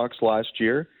unorthodox last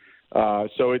year.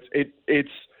 So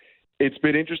it's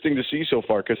been interesting to see so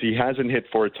far because he hasn't hit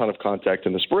for a ton of contact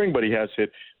in the spring, but he has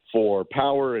hit for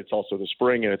power. It's also the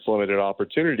spring and it's limited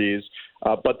opportunities.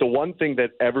 But the one thing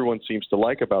that everyone seems to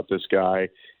like about this guy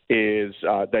is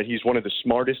that he's one of the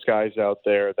smartest guys out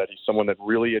there, that he's someone that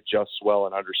really adjusts well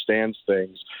and understands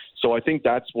things. So I think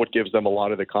that's what gives them a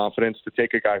lot of the confidence to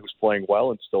take a guy who's playing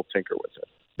well and still tinker with it.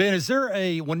 Ben, is there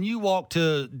when you walk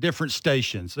to different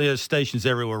stations, there's stations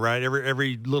everywhere, right?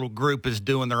 Every little group is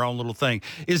doing their own little thing.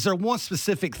 Is there one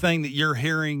specific thing that you're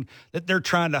hearing that they're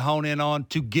trying to hone in on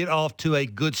to get off to a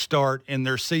good start in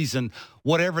their season,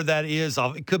 whatever that is?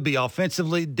 It could be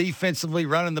offensively, defensively,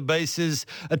 running the bases,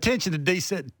 attention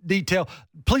to detail.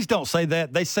 Please don't say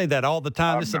that. They say that all the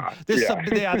time. This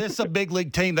is a big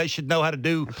league team. They should know how to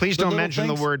do. Please don't mention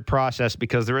the word process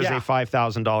because there is a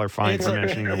 $5,000 fine for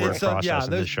mentioning the word process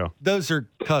in this show. Those are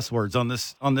cuss words on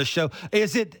this show.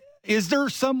 Is there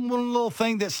some one little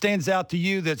thing that stands out to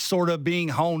you that's sort of being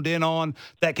honed in on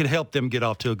that could help them get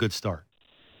off to a good start?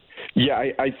 Yeah,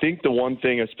 I think the one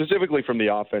thing, specifically from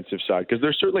the offensive side, because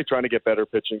they're certainly trying to get better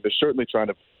pitching. They're certainly trying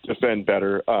to defend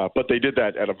better, but they did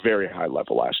that at a very high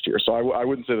level last year. So I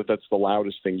wouldn't say that that's the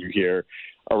loudest thing you hear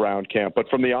around camp. But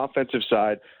from the offensive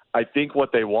side, I think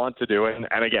what they want to do, and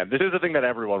again, this is the thing that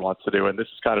everyone wants to do, and this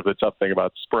is kind of the tough thing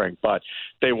about spring, but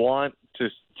they want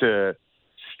to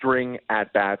string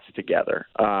at-bats together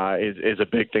is a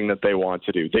big thing that they want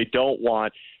to do. They don't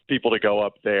want people to go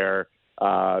up there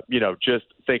just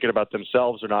thinking about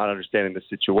themselves or not understanding the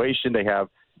situation. They have,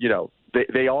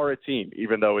 they are a team,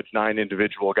 even though it's 9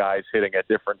 individual guys hitting at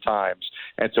different times.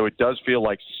 And so it does feel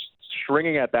like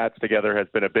stringing at-bats together has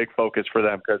been a big focus for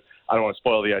them because I don't want to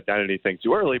spoil the identity thing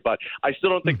too early, but I still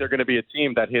don't think they're going to be a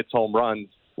team that hits home runs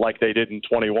like they did in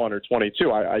 21 or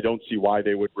 22. I don't see why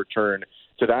they would return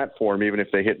to that form, even if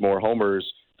they hit more homers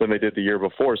than they did the year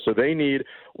before. So they need,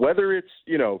 whether it's,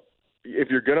 if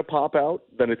you're going to pop out,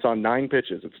 then it's on 9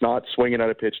 pitches. It's not swinging at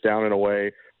a pitch down and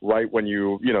away right when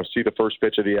you see the first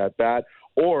pitch of the at-bat,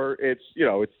 or it's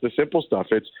the simple stuff.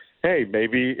 It's, hey,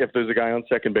 maybe if there's a guy on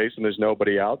second base and there's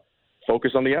nobody out,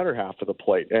 focus on the outer half of the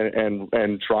plate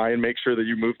and try and make sure that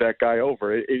you move that guy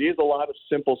over. It is a lot of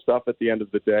simple stuff at the end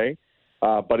of the day,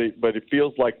 but it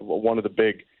feels like one of the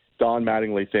big Don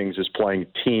Mattingly things is playing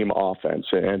team offense,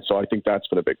 and so I think that's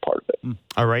been a big part of it.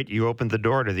 All right, you opened the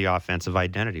door to the offensive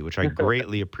identity, which I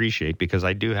greatly appreciate because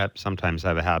I do sometimes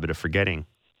have a habit of forgetting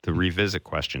to revisit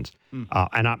questions.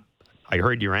 And I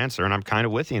heard your answer, and I'm kind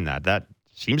of with you in that. That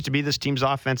seems to be this team's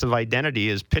offensive identity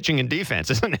is pitching and defense,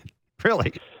 isn't it?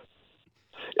 Really?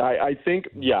 I think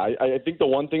the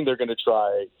one thing they're going to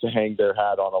try to hang their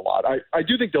hat on a lot, I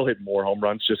do think they'll hit more home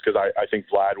runs just because I think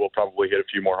Vlad will probably hit a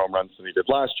few more home runs than he did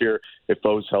last year. If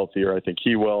Bo's healthier, I think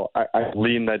he will. I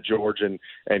lean that George and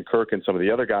Kirk and some of the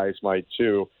other guys might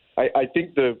too. I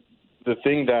think the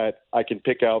thing that I can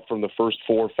pick out from the first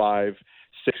 4, 5,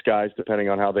 6 guys, depending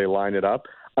on how they line it up,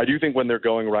 I do think when they're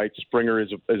going right, Springer is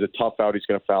a tough out. He's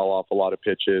going to foul off a lot of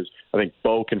pitches. I think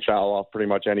Bo can foul off pretty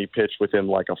much any pitch within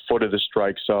like a foot of the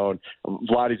strike zone.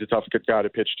 Vladdy's a tough guy to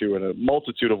pitch to in a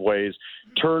multitude of ways.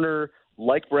 Turner,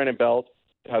 like Brandon Belt,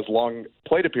 has long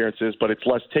plate appearances, but it's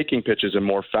less taking pitches and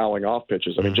more fouling off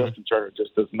pitches. I mean, Justin Turner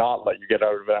just does not let you get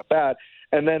out of that bat.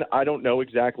 And then I don't know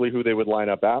exactly who they would line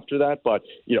up after that, but,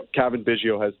 Cavan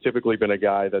Biggio has typically been a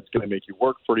guy that's going to make you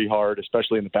work pretty hard,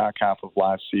 especially in the back half of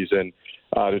last season,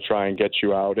 to try and get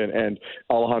you out. And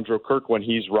Alejandro Kirk, when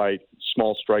he's right,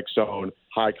 small strike zone,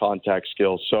 high contact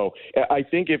skills. So I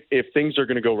think if things are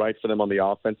going to go right for them on the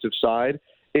offensive side,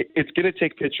 it's going to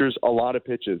take pitchers a lot of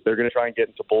pitches. They're going to try and get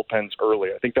into bullpens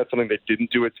early. I think that's something they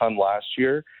didn't do a ton last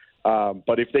year.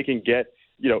 But if they can get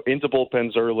into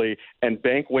bullpens early and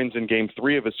bank wins in game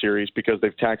 3 of a series because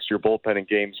they've taxed your bullpen in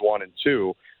games 1 and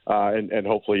 2. And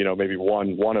hopefully, maybe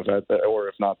one of it, or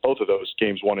if not both of those,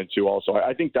 games 1 and 2 also.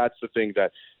 I think that's the thing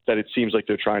that it seems like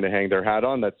they're trying to hang their hat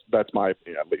on. That's my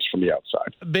opinion, at least from the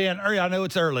outside. Ben, I know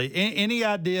it's early. Any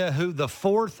idea who the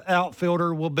fourth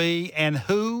outfielder will be and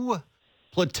who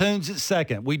platoons at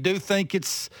second? We do think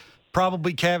it's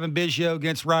probably Cavan Biggio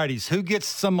against righties. Who gets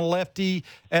some lefty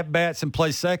at-bats and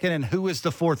plays second, and who is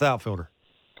the fourth outfielder?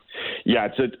 Yeah,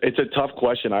 it's a tough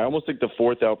question. I almost think the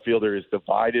fourth outfielder is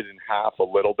divided in half a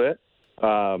little bit.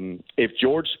 If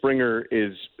George Springer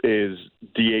is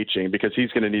DHing, because he's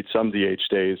going to need some DH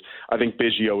days, I think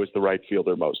Biggio is the right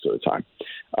fielder most of the time.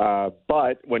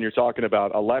 But when you're talking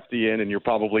about a lefty in and you're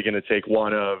probably going to take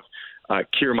one of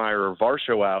Kiermaier or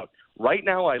Varsho out, right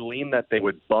now I lean that they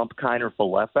would bump Kiner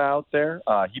Falefa out there.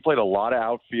 He played a lot of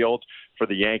outfield for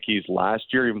the Yankees last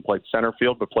year, even played center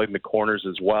field, but played in the corners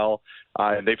as well.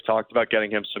 And they've talked about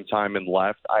getting him some time in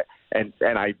left. I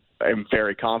am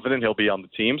very confident he'll be on the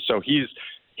team. So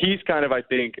he's kind of, I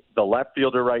think, the left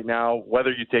fielder right now.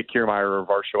 Whether you take Kiermaier or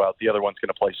Varsho out, the other one's going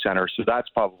to play center. So that's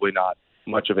probably not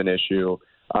much of an issue.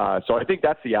 So I think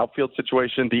that's the outfield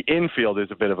situation. The infield is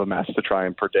a bit of a mess to try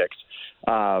and predict.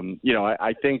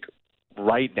 I think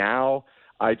right now,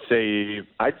 I'd say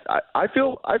I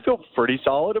feel pretty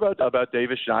solid about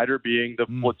Davis Schneider being the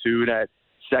platoon at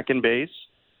second base.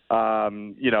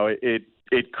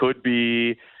 It could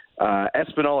be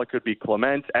Espinal, it could be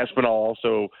Clement. Espinal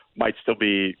also might still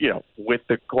be with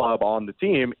the club on the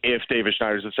team if Davis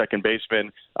Schneider's a second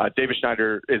baseman. Davis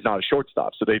Schneider is not a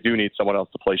shortstop, so they do need someone else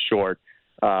to play short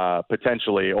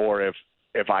potentially, or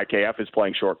if IKF is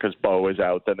playing short because Bo is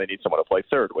out, then they need someone to play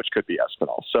third, which could be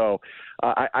Espinal. So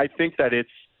I think that it's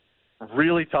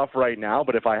really tough right now,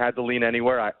 but if I had to lean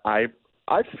anywhere, I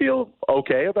feel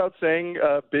okay about saying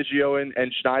Biggio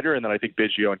and Schneider, and then I think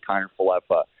Biggio and Kiner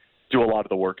Falefa do a lot of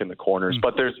the work in the corners.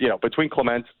 But there's, between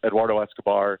Clement, Eduardo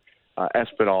Escobar,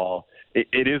 Espinal,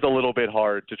 it is a little bit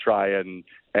hard to try and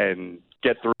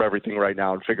get through everything right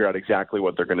now and figure out exactly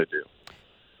what they're going to do.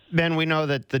 Ben, we know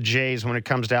that the Jays, when it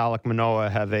comes to Alek Manoah,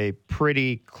 have a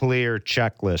pretty clear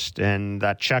checklist, and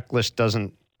that checklist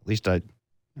doesn't, at least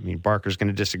Barker's going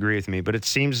to disagree with me, but it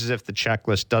seems as if the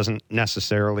checklist doesn't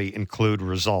necessarily include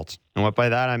results. And what by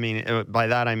that I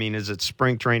mean is it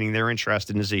spring training, they're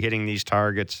interested in, is he hitting these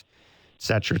targets, et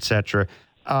cetera, et cetera.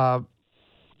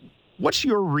 What's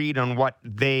your read on what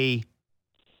they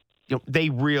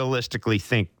realistically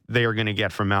think they are going to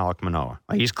get from Alek Manoah?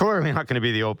 He's clearly not going to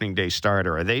be the opening day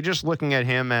starter. Are they just looking at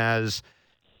him as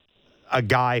a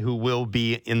guy who will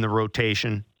be in the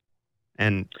rotation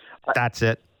and that's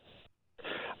it?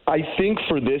 I think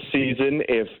for this season,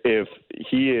 if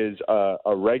he is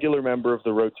a regular member of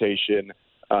the rotation,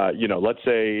 let's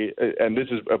say, and this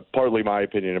is partly my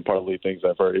opinion and partly things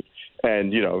I've heard,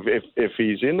 and, if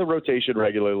he's in the rotation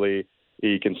regularly,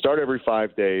 he can start every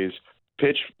 5 days,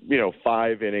 pitch,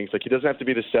 5 innings. Like, he doesn't have to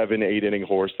be the 7-8 inning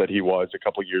horse that he was a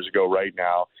couple years ago right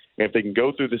now. And if they can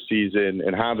go through the season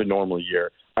and have a normal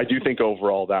year, I do think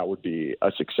overall that would be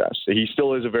a success. He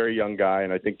still is a very young guy,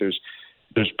 and I think there's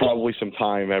probably some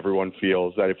time everyone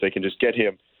feels that if they can just get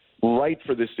him right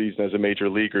for this season as a major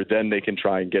leaguer, then they can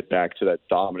try and get back to that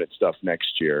dominant stuff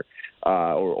next year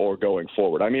or going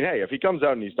forward. I mean, hey, if he comes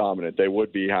out and he's dominant, they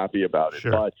would be happy about it.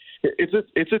 Sure. But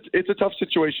it's a tough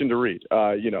situation to read.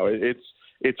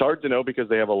 It's hard to know because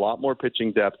they have a lot more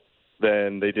pitching depth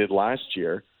than they did last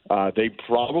year. They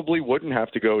probably wouldn't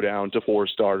have to go down to 4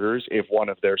 starters if one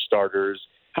of their starters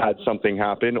had something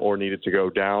happen or needed to go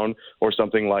down or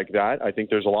something like that. I think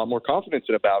there's a lot more confidence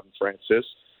in Bowden Francis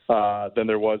than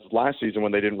there was last season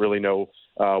when they didn't really know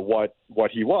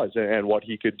what he was and what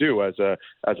he could do as a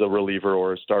reliever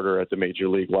or a starter at the major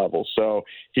league level. So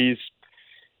he's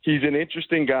an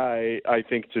interesting guy, I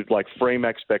think, to frame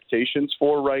expectations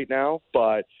for right now.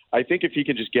 But I think if he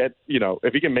can just get,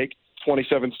 if he can make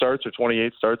 27 starts or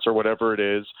 28 starts or whatever it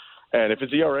is, and if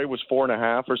his ERA was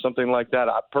 4.5 or something like that,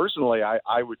 personally,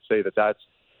 I would say that that's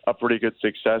a pretty good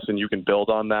success, and you can build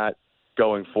on that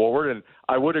going forward. And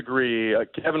I would agree.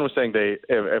 Kevin was saying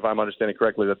if I'm understanding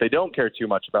correctly, that they don't care too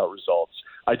much about results.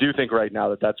 I do think right now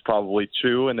that that's probably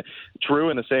true in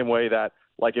the same way that,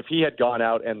 if he had gone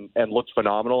out and looked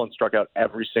phenomenal and struck out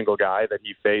every single guy that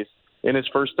he faced in his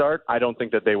first start, I don't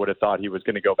think that they would have thought he was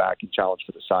going to go back and challenge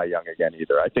for the Cy Young again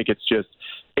either. I think it's just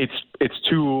it's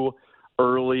too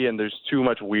early, and there's too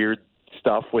much weird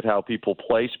stuff with how people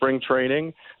play spring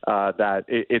training that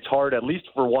it's hard, at least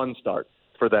for one start,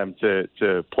 for them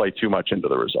to play too much into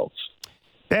the results.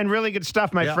 Ben, really good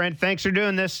stuff, my friend. Thanks for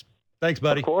doing this. Thanks,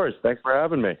 buddy. Of course. Thanks for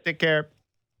having me. Take care.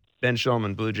 Ben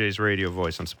Shulman, Blue Jays radio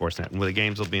voice on Sportsnet. And the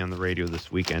games will be on the radio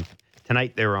this weekend.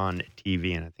 Tonight they're on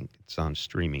TV, and I think it's on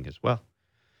streaming as well.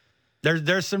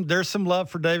 There's some love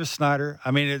for Davis Snyder.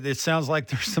 I mean, it sounds like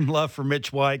there's some love for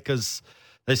Mitch White because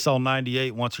they saw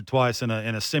 98 once or twice in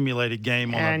a simulated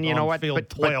game on field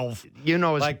 12.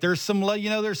 Like there's some love.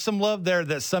 There's some love there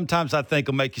that sometimes I think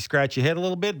will make you scratch your head a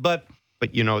little bit. But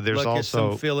there's also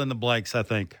some fill in the blanks. I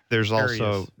think there's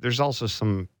also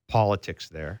some politics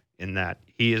there in that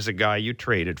he is a guy you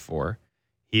traded for.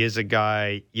 He is a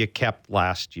guy you kept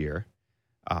last year.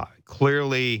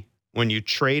 Clearly, when you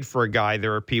trade for a guy,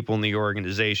 there are people in the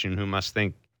organization who must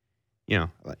think,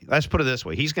 let's put it this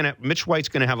way. Mitch White's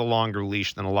going to have a longer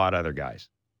leash than a lot of other guys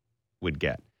would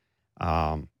get.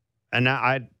 And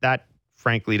that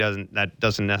frankly doesn't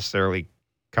necessarily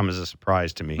come as a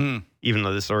surprise to me, even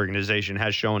though this organization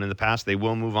has shown in the past they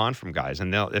will move on from guys.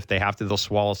 And if they have to, they'll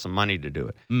swallow some money to do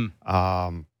it.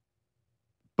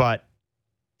 But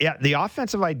yeah, the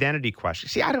offensive identity question.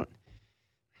 See,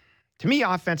 to me,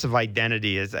 offensive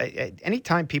identity is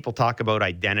anytime people talk about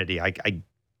identity, I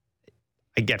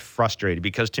get frustrated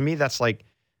because to me that's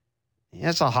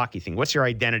a hockey thing. What's your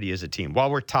identity as a team?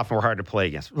 Well, we're tough and we're hard to play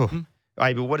against.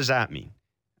 But what does that mean?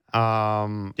 Do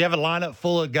you have a lineup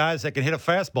full of guys that can hit a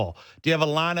fastball? Do you have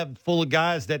a lineup full of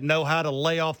guys that know how to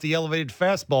lay off the elevated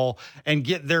fastball and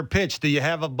get their pitch? Do you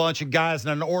have a bunch of guys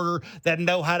in an order that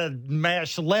know how to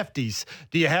mash lefties?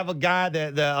 Do you have a guy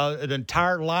an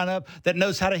entire lineup that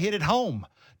knows how to hit at home?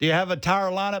 Do you have an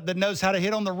entire lineup that knows how to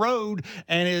hit on the road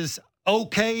and is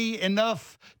okay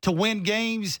enough to win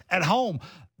games at home?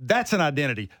 That's an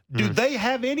identity. Do they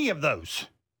have any of those?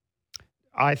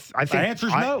 I think the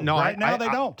answer's no. Right now they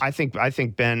don't. I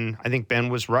think Ben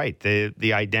was right.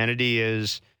 The identity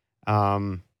is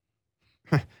the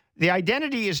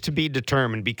identity is to be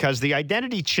determined because the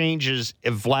identity changes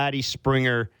if Vladdy,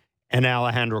 Springer, and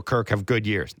Alejandro Kirk have good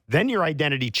years. Then your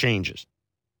identity changes.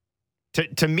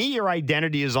 To me, your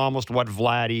identity is almost what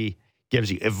Vladdy gives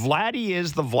you. If Vladdy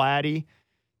is the Vladdy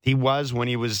he was when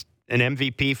he was an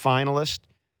MVP finalist,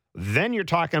 then you're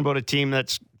talking about a team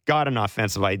that's got an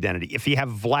offensive identity. If you have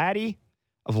Vladdy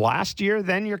of last year,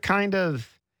 then you're kind of,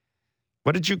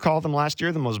 what did you call them last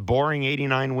year? The most boring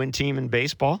 89-win team in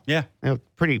baseball? Yeah.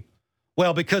 Pretty.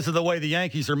 Well, because of the way the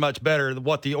Yankees are much better,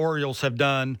 what the Orioles have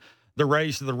done, the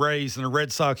Rays are the Rays, and the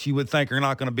Red Sox you would think are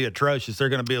not going to be atrocious. They're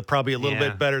going to be probably a little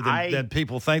bit better than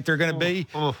people think they're going to be.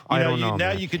 I don't know.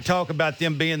 Now you could talk about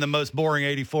them being the most boring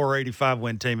 84 or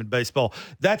 85-win team in baseball.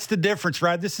 That's the difference,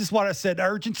 right? This is what I said,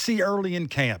 urgency early in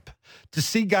camp. To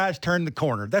see guys turn the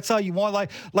corner. That's all you want.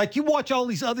 Like you watch all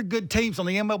these other good teams on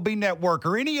the MLB Network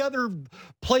or any other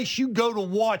place you go to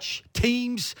watch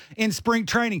teams in spring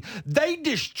training. They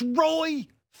destroy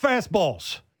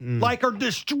fastballs, are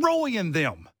destroying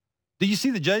them. Do you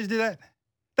see the Jays do that?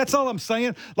 That's all I'm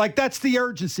saying. That's the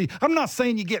urgency. I'm not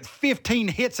saying you get 15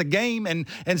 hits a game and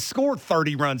score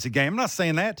 30 runs a game. I'm not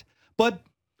saying that. But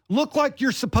look like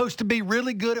you're supposed to be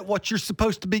really good at what you're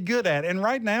supposed to be good at. And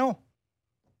right now,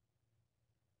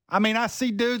 I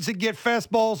see dudes that get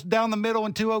fastballs down the middle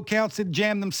and 2-0 counts that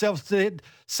jam themselves to hit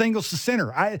singles to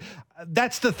center.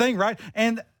 That's the thing, right?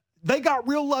 And they got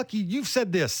real lucky. You've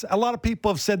said this. A lot of people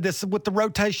have said this with the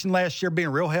rotation last year being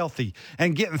real healthy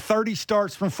and getting 30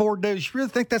 starts from 4 dudes. You really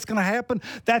think that's going to happen?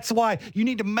 That's why you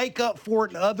need to make up for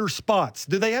it in other spots.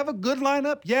 Do they have a good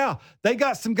lineup? Yeah. They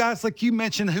got some guys like you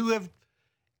mentioned who have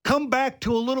come back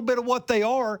to a little bit of what they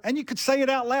are, and you could say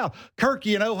it out loud. Kirk,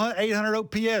 800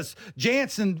 OPS.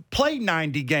 Jansen played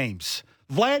 90 games.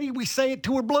 Vladdy, we say it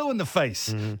till we're blue in the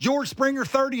face. George Springer,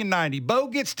 30 and 90. Bo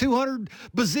gets 200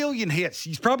 bazillion hits.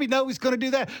 You probably know he's going to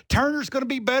do that. Turner's going to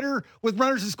be better with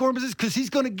runners in scoring positions because he's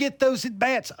going to get those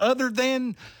at-bats other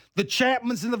than the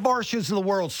Chapmans and the Varshios of the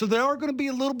world. So they are going to be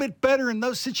a little bit better in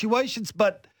those situations,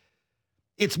 but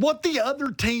it's what the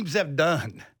other teams have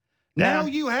done. Now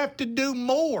you have to do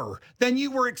more than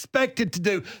you were expected to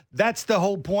do. That's the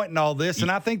whole point in all this, and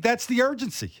I think that's the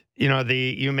urgency.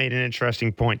 You made an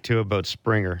interesting point, too, about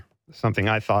Springer, something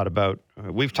I thought about.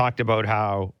 We've talked about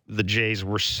how the Jays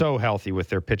were so healthy with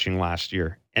their pitching last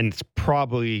year, and it's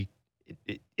probably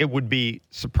it would be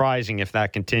surprising if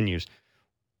that continues.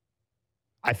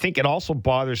 I think it also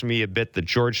bothers me a bit that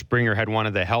George Springer had one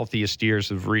of the healthiest years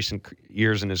of recent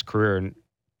years in his career and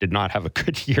did not have a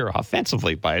good year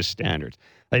offensively by his standards.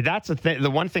 That's the thing. The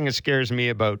one thing that scares me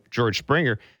about George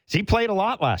Springer is he played a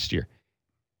lot last year,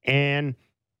 and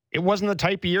it wasn't the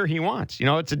type of year he wants.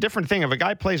 It's a different thing. If a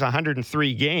guy plays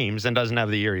 103 games and doesn't have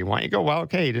the year he wants, you go, well,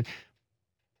 okay.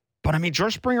 But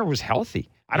George Springer was healthy.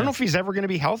 I don't know if he's ever going to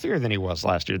be healthier than he was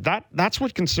last year. That's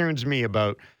what concerns me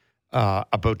about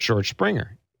George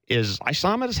Springer I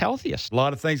saw him at his healthiest. A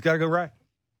lot of things got to go right.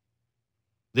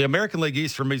 The American League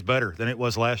East for me is better than it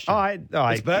was last year.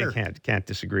 It's better. I can't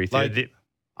disagree with you.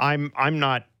 I'm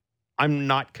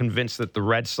not convinced that the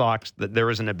Red Sox, that there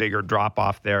isn't a bigger drop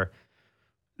off there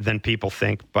than people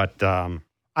think. But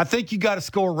I think you got to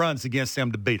score runs against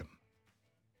them to beat them.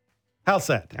 How's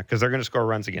that? Because they're going to score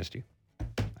runs against you.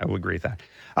 I will agree with that.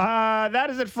 That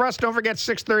is it for us. Don't forget,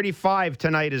 6:35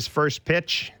 tonight is first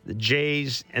pitch. The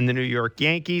Jays and the New York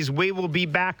Yankees. We will be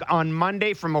back on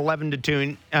Monday from 11 to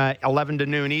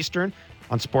noon Eastern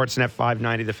on Sportsnet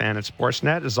 590, The Fan and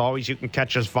Sportsnet. As always, you can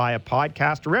catch us via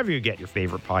podcast, wherever you get your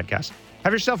favorite podcast.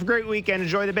 Have yourself a great weekend.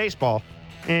 Enjoy the baseball,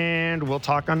 and we'll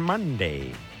talk on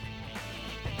Monday.